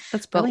great.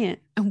 That's brilliant.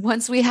 But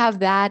once we have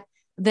that,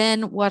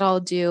 then what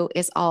I'll do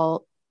is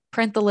I'll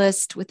print the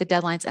list with the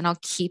deadlines and I'll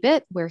keep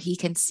it where he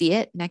can see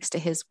it next to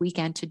his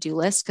weekend to-do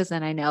list. Cause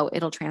then I know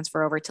it'll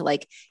transfer over to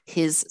like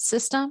his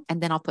system.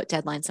 And then I'll put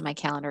deadlines in my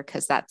calendar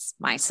because that's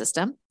my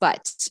system.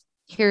 But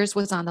here's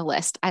what's on the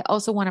list. I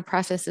also want to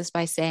preface this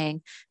by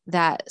saying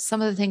that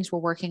some of the things we're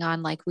working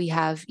on, like we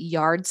have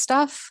yard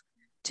stuff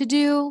to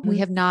do. Mm-hmm. We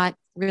have not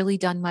really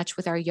done much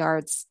with our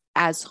yards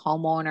as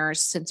homeowners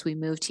since we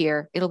moved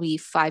here. It'll be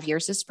 5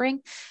 years this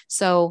spring.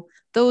 So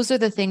those are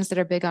the things that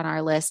are big on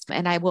our list.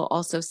 And I will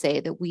also say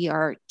that we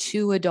are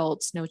 2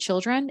 adults, no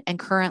children, and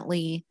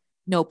currently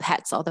no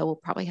pets, although we'll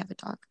probably have a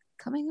dog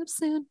coming up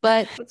soon.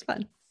 But that's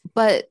fun.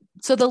 But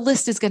so the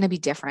list is going to be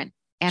different.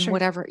 And sure.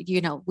 whatever,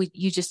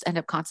 you just end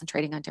up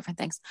concentrating on different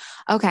things.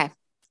 Okay.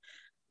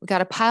 We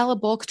got a pile of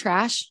bulk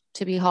trash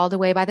to be hauled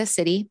away by the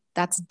city.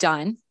 That's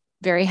done.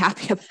 Very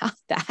happy about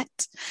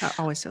that. That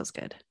always feels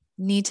good.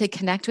 Need to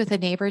connect with a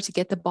neighbor to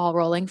get the ball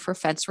rolling for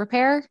fence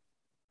repair.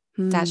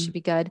 That should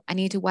be good. I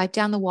need to wipe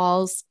down the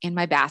walls in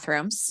my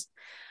bathrooms.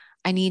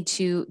 I need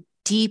to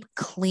deep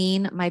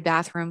clean my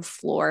bathroom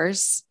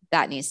floors.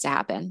 That needs to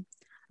happen.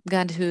 I'm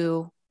going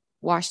to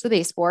wash the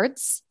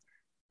baseboards,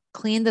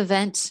 clean the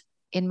vent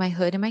in my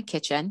hood in my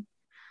kitchen,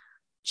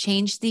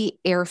 change the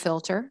air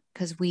filter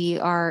because we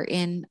are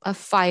in a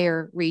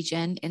fire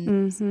region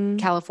in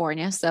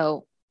California.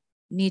 So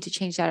need to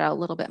change that out a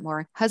little bit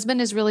more. Husband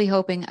is really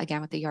hoping,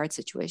 again, with the yard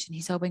situation,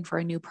 he's hoping for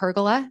a new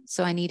pergola.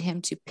 So I need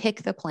him to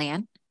pick the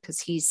plan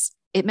because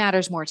it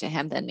matters more to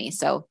him than me.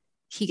 So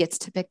he gets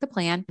to pick the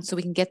plan so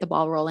we can get the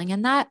ball rolling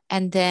in that.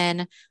 And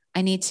then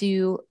I need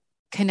to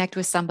connect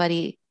with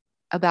somebody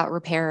about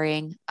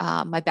repairing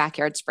my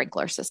backyard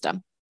sprinkler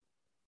system.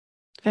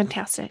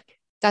 Fantastic.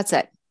 That's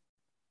it.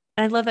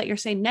 I love that you're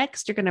saying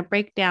next, you're going to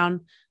break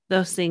down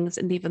those things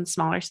into even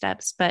smaller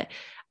steps, but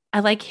I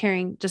like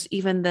hearing just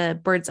even the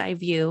bird's eye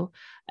view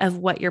of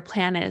what your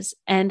plan is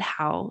and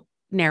how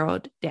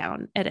narrowed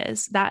down it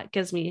is. That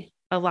gives me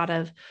a lot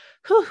of,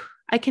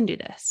 I can do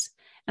this.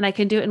 And I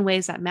can do it in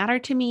ways that matter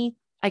to me.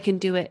 I can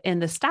do it in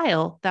the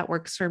style that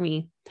works for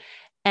me.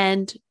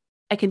 And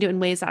I can do it in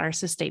ways that are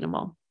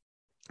sustainable.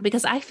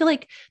 Because I feel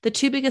like the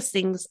 2 biggest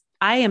things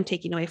I am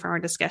taking away from our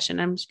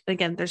discussion,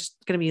 again, there's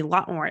going to be a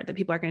lot more that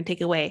people are going to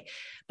take away.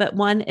 But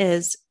one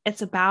is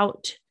it's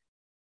about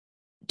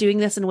doing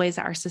this in ways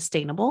that are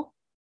sustainable.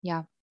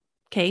 Yeah.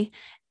 Okay.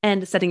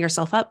 And setting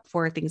yourself up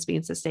for things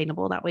being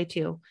sustainable that way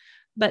too.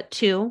 But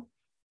 2,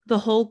 the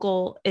whole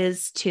goal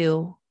is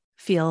to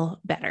feel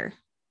better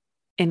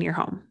in your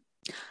home.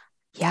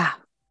 Yeah.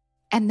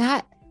 And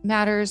that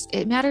matters.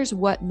 It matters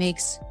what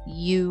makes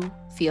you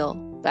feel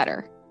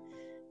better,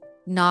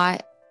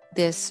 not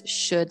this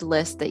should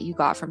list that you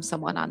got from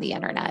someone on the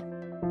internet.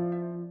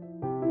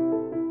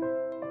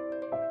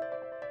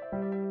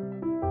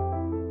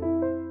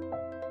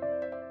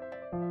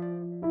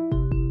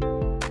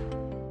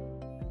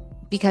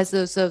 Because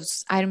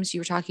those items you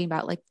were talking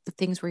about, like the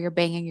things where you're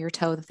banging your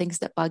toe, the things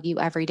that bug you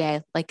every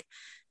day, like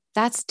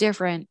that's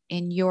different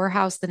in your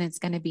house than it's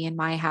going to be in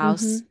my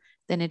house,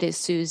 than it is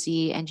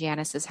Susie and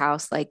Janice's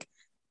house. Like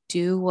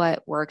do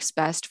what works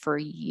best for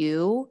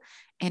you.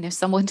 And if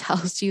someone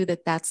tells you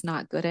that that's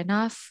not good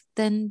enough,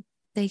 then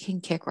they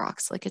can kick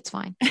rocks. Like it's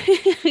fine.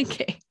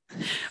 Okay.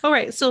 All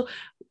right. So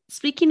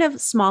speaking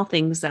of small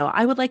things though,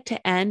 I would like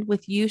to end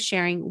with you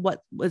sharing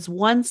what was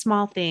one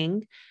small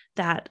thing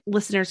that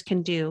listeners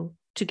can do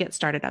to get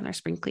started on their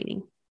spring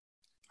cleaning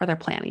or their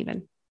plan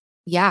even.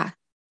 Yeah.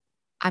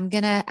 I'm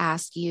going to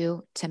ask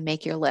you to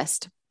make your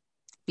list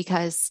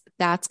because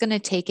that's going to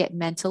take it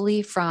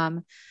mentally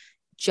from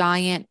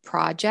giant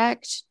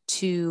project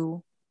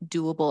to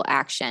doable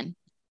action.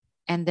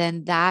 And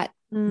then that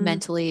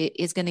mentally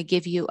is going to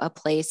give you a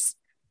place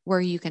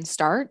where you can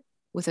start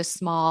with a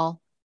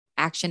small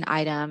action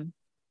item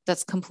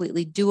that's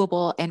completely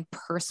doable and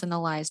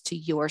personalized to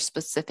your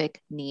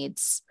specific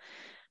needs.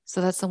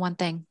 So that's the one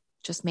thing.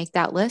 Just make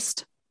that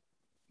list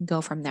and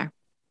go from there.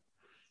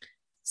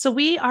 So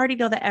we already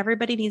know that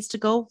everybody needs to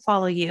go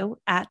follow you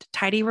at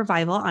Tidy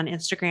Revival on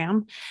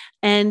Instagram.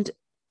 And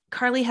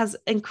Carly has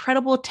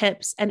incredible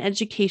tips and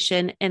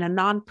education in a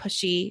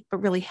non-pushy,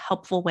 but really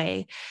helpful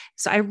way.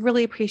 So I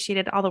really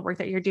appreciated all the work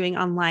that you're doing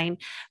online.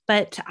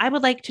 But I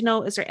would like to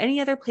know, is there any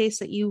other place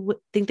that you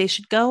think they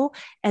should go?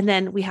 And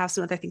then we have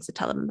some other things to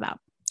tell them about.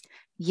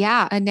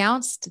 Yeah,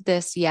 announced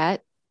this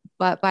yet,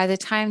 but by the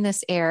time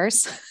this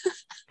airs,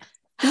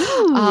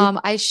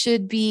 I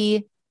should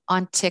be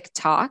on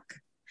TikTok.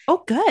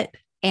 Oh, good.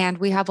 And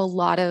we have a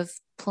lot of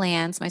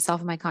plans,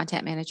 myself and my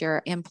content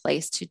manager, in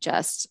place to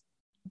just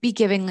be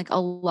giving like a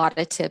lot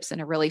of tips in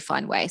a really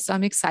fun way. So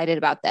I'm excited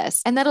about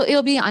this. And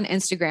it'll be on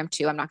Instagram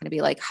too. I'm not going to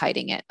be like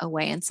hiding it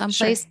away in some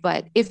place,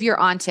 but if you're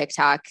on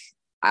TikTok,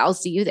 I'll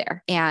see you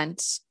there. And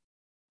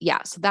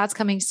yeah, so that's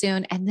coming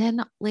soon. And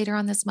then later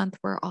on this month,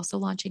 we're also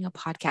launching a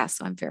podcast.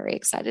 So I'm very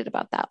excited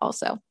about that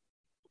also.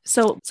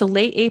 So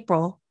late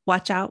April,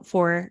 watch out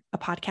for a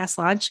podcast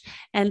launch.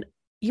 And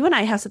you and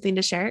I have something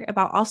to share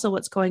about also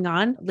what's going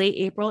on late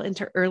April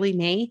into early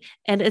May.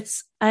 And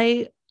it's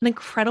an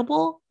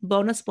incredible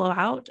bonus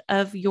blowout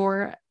of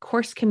your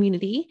course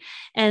community.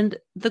 And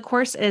the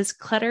course is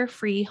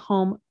Clutter-Free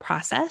Home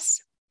Process.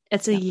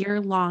 It's a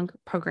year-long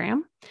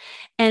program.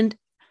 And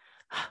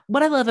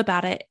what I love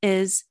about it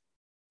is,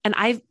 and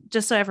I've,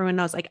 just so everyone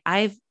knows, like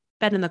I've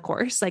been in the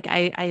course, like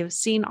I have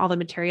seen all the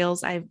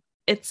materials.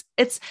 It's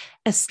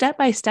a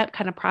step-by-step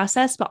kind of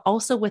process, but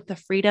also with the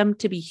freedom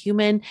to be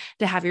human,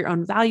 to have your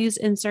own values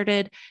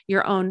inserted,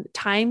 your own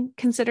time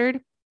considered.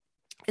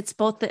 It's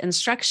both the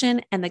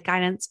instruction and the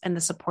guidance and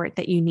the support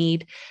that you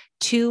need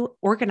to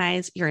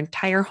organize your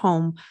entire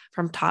home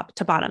from top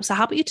to bottom. So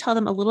how about you tell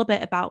them a little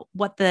bit about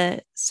what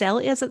the sale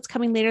is that's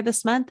coming later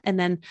this month, and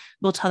then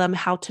we'll tell them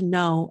how to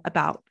know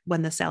about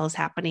when the sale is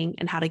happening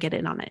and how to get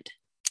in on it.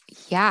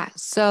 Yeah.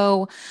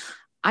 So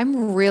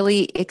I'm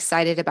really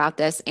excited about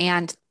this.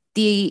 And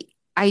the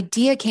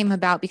idea came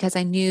about because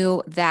I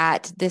knew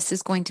that this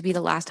is going to be the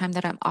last time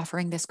that I'm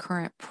offering this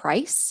current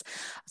price.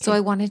 So I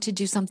wanted to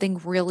do something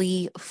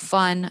really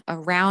fun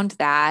around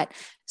that.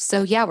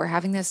 So yeah, we're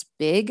having this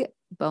big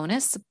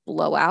bonus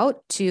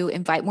blowout to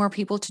invite more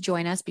people to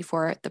join us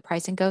before the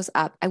pricing goes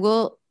up.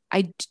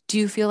 I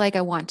do feel like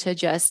I want to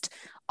just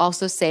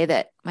also say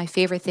that my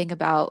favorite thing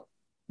about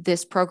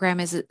this program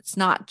is it's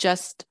not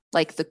just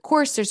like the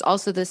course, there's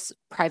also this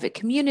private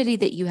community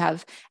that you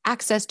have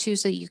access to,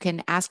 so you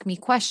can ask me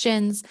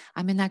questions.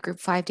 I'm in that group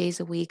 5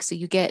 days a week. So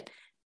you get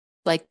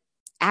like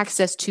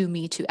access to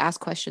me to ask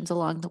questions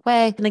along the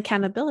way. And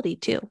accountability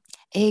too.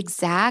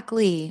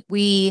 Exactly.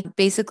 We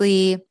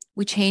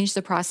changed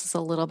the process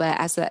a little bit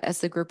as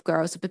the group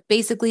grows, but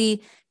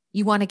basically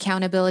you want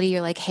accountability.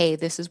 You're like, hey,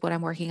 this is what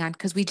I'm working on.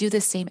 Because we do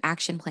the same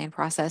action plan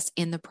process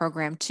in the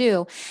program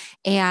too.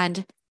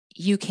 And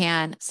you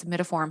can submit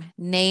a form,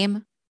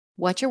 name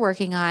what you're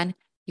working on,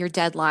 your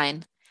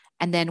deadline.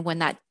 And then when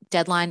that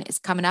deadline is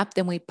coming up,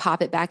 then we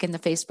pop it back in the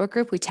Facebook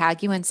group. We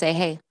tag you and say,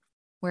 hey,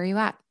 where are you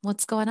at?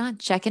 What's going on?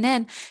 Checking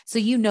in. So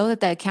you know that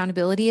the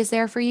accountability is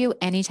there for you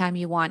anytime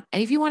you want.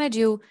 And if you want to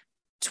do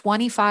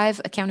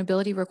 25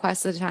 accountability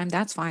requests at a time,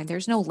 that's fine.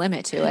 There's no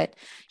limit to it.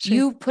 Sure.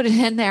 You put it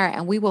in there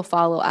and we will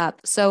follow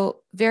up. So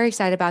very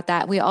excited about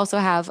that. We also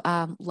have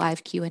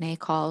live Q&A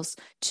calls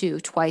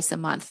twice a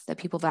month that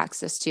people have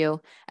access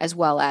to, as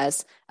well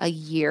as a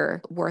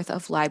year worth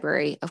of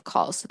library of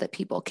calls so that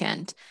people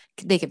can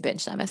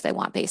binge them if they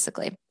want,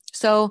 basically.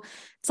 So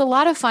it's a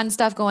lot of fun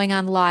stuff going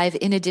on live,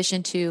 in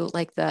addition to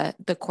like the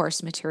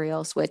course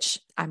materials, which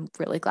I'm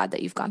really glad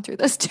that you've gone through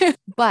this too.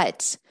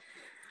 But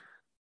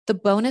the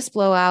bonus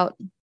blowout,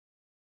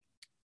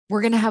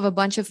 we're going to have a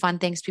bunch of fun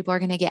things. People are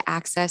going to get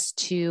access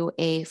to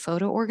a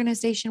photo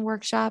organization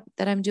workshop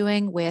that I'm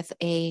doing with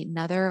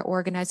another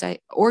organizer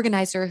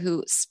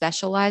who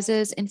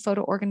specializes in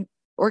photo organization.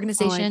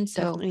 Oh, I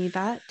definitely need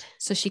that.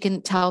 So she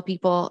can tell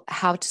people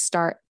how to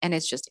start, and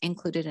it's just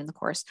included in the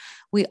course.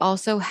 We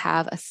also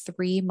have a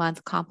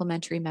 3-month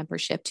complimentary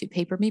membership to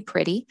Paper Me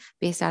Pretty,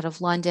 based out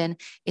of London.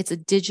 It's a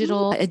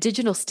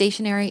digital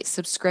stationery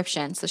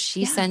subscription. So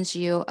she sends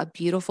you a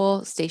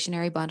beautiful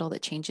stationery bundle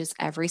that changes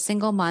every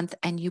single month,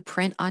 and you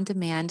print on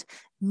demand,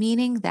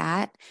 meaning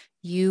that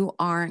you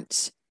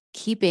aren't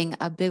keeping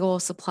a big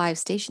old supply of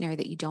stationery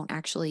that you don't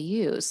actually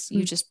use.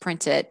 You just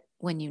print it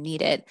when you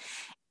need it.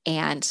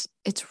 And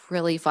it's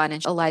really fun.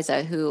 And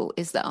Eliza, who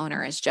is the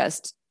owner, is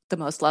just the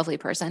most lovely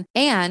person.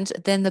 And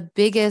then the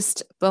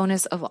biggest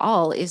bonus of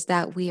all is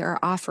that we are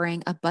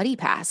offering a buddy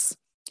pass.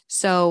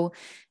 So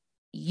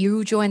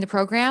you join the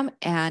program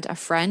and a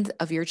friend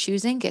of your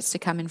choosing gets to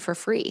come in for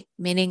free,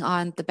 meaning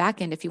on the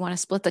back end, if you want to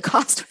split the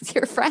cost with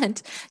your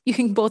friend, you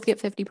can both get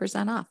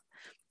 50% off.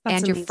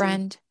 That's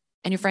amazing.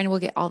 Your friend will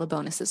get all the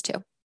bonuses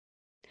too.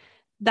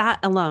 That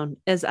alone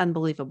is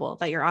unbelievable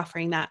that you're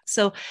offering that.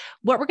 So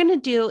what we're going to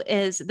do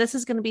is this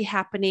is going to be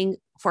happening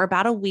for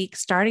about a week,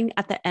 starting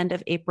at the end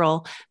of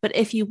April. But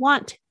if you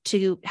want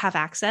to have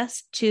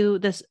access to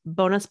this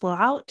bonus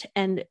blowout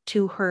and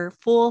to her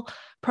full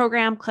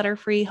program,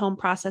 Clutter-Free Home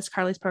Process,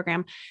 Carly's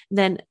program,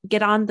 then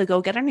get on the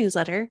Go Getter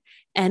newsletter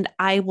and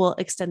I will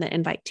extend the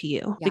invite to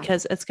you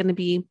because it's going to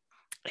be,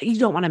 you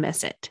don't want to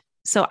miss it.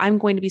 So I'm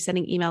going to be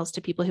sending emails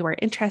to people who are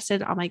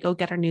interested on my Go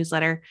Getter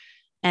newsletter.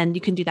 And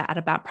you can do that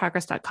at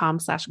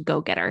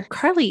aboutprogress.com/go-getter.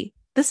 Carly,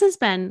 this has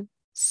been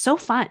so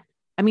fun.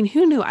 I mean,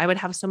 who knew I would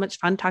have so much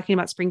fun talking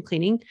about spring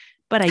cleaning,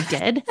 but I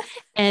did.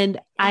 And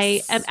yes.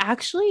 I am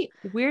actually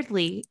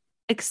weirdly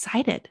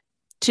excited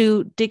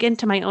to dig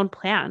into my own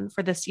plan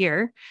for this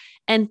year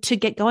and to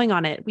get going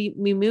on it.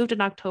 We moved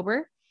in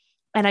October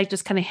and I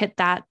just kind of hit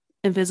that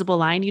invisible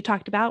line you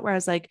talked about where I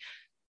was like,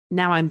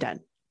 now I'm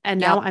done.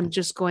 And now I'm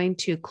just going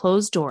to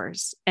close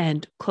doors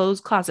and close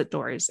closet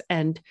doors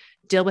and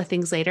deal with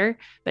things later.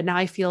 But now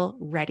I feel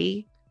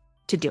ready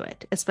to do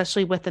it,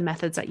 especially with the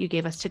methods that you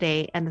gave us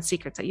today and the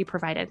secrets that you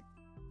provided.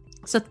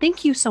 So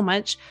thank you so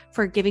much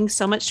for giving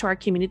so much to our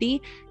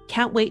community.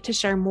 Can't wait to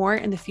share more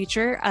in the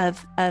future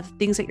of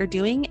things that you're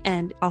doing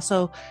and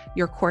also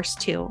your course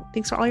too.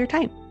 Thanks for all your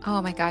time.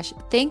 Oh my gosh.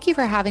 Thank you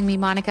for having me,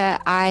 Monica.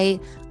 I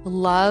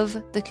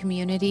love the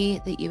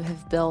community that you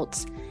have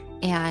built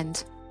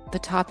and the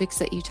topics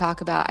that you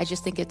talk about. I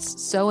just think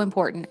it's so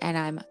important, and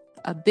I'm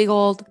a big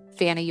old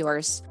fan of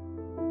yours.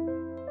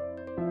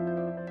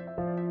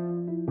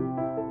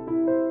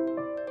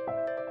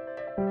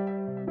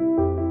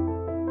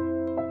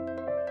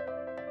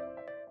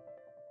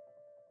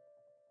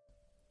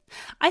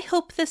 I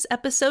hope this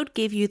episode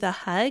gave you the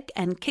hug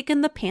and kick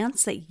in the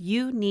pants that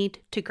you need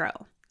to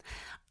grow.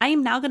 I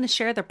am now going to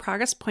share the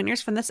progress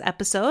pointers from this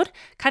episode,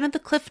 kind of the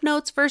Cliff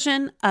Notes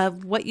version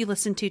of what you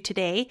listened to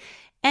today.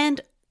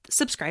 And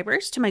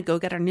subscribers to my Go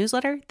Getter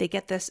newsletter, they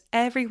get this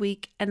every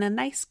week in a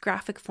nice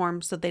graphic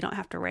form so they don't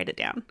have to write it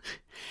down.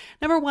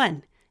 Number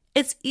 1,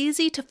 it's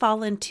easy to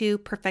fall into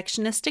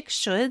perfectionistic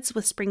shoulds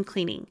with spring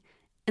cleaning.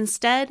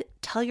 Instead,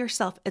 tell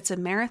yourself it's a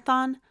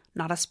marathon,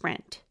 not a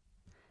sprint.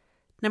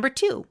 Number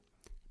 2,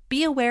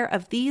 be aware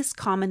of these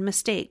common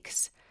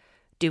mistakes: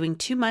 doing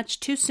too much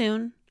too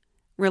soon,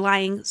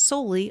 relying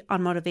solely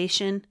on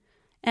motivation,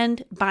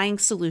 and buying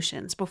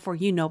solutions before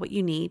you know what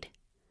you need.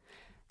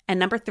 And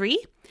number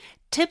 3,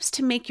 tips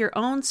to make your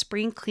own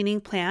spring cleaning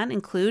plan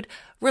include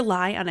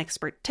rely on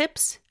expert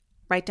tips,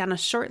 write down a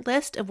short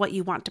list of what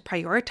you want to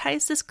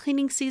prioritize this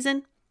cleaning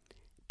season,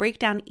 break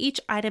down each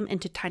item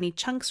into tiny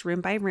chunks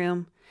room by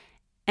room,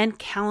 and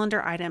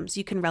calendar items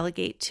you can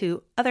relegate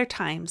to other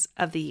times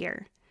of the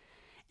year.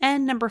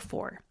 And number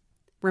 4,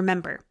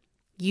 remember,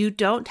 you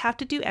don't have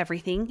to do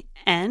everything,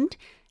 and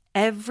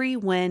every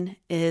win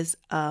is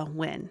a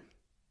win.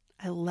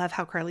 I love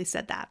how Carly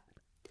said that.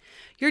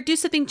 Your Do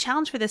Something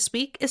challenge for this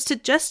week is to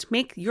just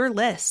make your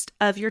list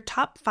of your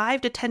top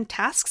 5 to 10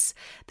 tasks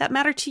that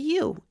matter to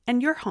you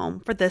and your home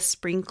for this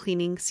spring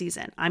cleaning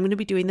season. I'm going to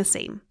be doing the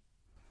same.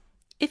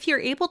 If you're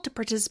able to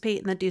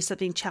participate in the Do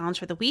Something challenge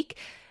for the week,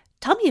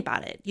 tell me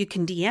about it. You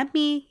can DM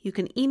me, you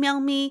can email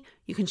me,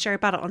 you can share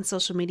about it on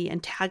social media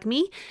and tag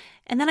me,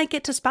 and then I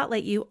get to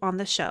spotlight you on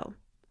the show.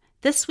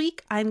 This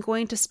week, I'm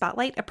going to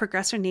spotlight a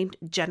progressor named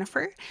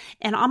Jennifer,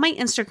 and on my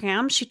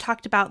Instagram, she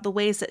talked about the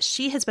ways that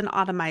she has been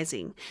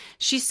automizing.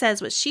 She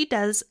says what she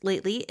does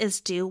lately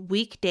is do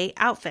weekday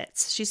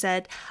outfits. She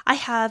said, I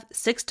have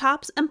 6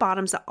 tops and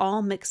bottoms that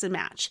all mix and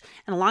match.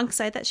 And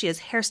alongside that, she has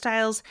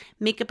hairstyles,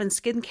 makeup and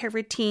skincare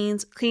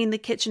routines, cleaning the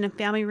kitchen and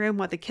family room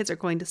while the kids are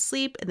going to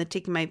sleep, and then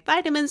taking my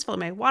vitamins, filling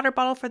my water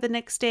bottle for the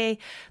next day.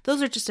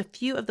 Those are just a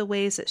few of the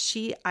ways that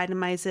she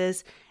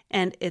itemizes,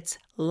 and it's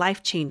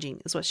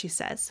life-changing, is what she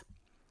says.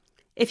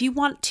 If you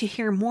want to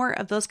hear more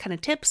of those kind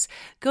of tips,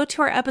 go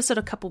to our episode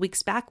a couple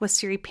weeks back with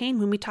Siri Payne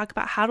when we talk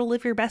about how to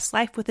live your best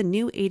life with a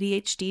new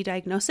ADHD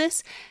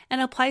diagnosis, and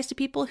applies to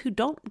people who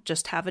don't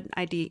just have an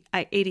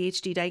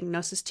ADHD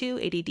diagnosis too,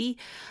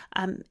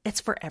 ADD.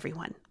 It's for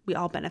everyone. We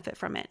all benefit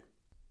from it.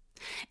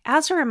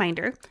 As a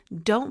reminder,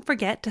 don't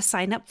forget to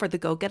sign up for the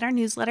Go Getter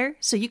newsletter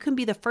so you can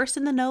be the first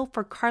in the know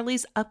for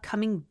Carly's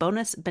upcoming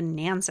bonus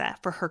bonanza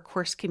for her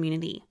course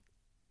community.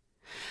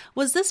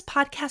 Was this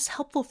podcast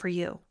helpful for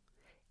you?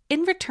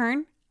 In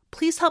return,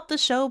 please help the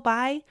show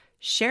by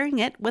sharing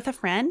it with a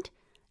friend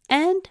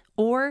and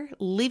or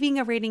leaving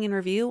a rating and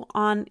review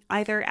on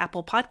either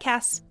Apple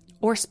Podcasts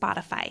or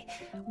Spotify.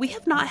 We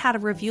have not had a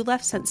review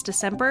left since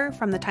December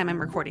from the time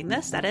I'm recording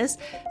this, that is,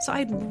 so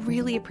I'd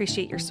really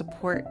appreciate your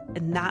support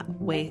in that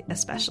way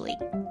especially.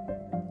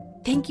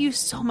 Thank you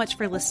so much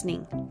for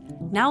listening.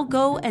 Now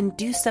go and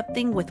do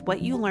something with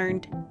what you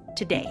learned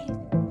today.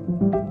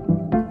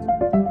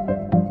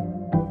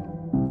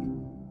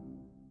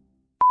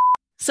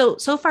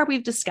 So far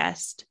we've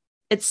discussed,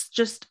 it's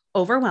just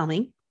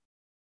overwhelming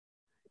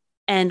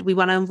and we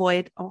want to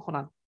avoid, hold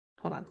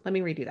on. Let me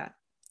redo that.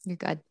 You're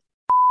good.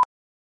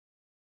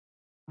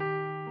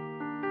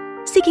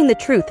 Seeking the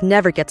truth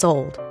never gets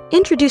old.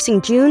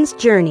 Introducing June's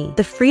Journey,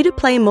 the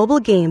free-to-play mobile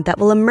game that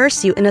will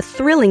immerse you in a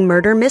thrilling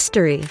murder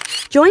mystery.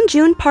 Join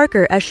June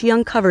Parker as she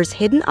uncovers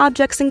hidden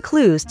objects and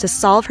clues to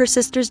solve her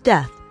sister's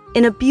death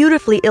in a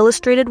beautifully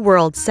illustrated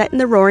world set in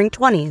the Roaring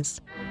 '20s.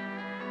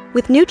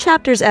 With new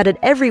chapters added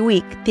every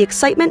week, the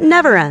excitement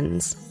never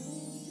ends.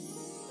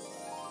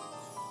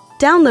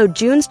 Download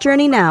June's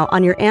Journey now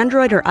on your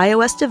Android or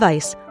iOS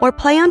device, or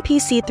play on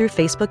PC through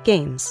Facebook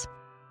Games.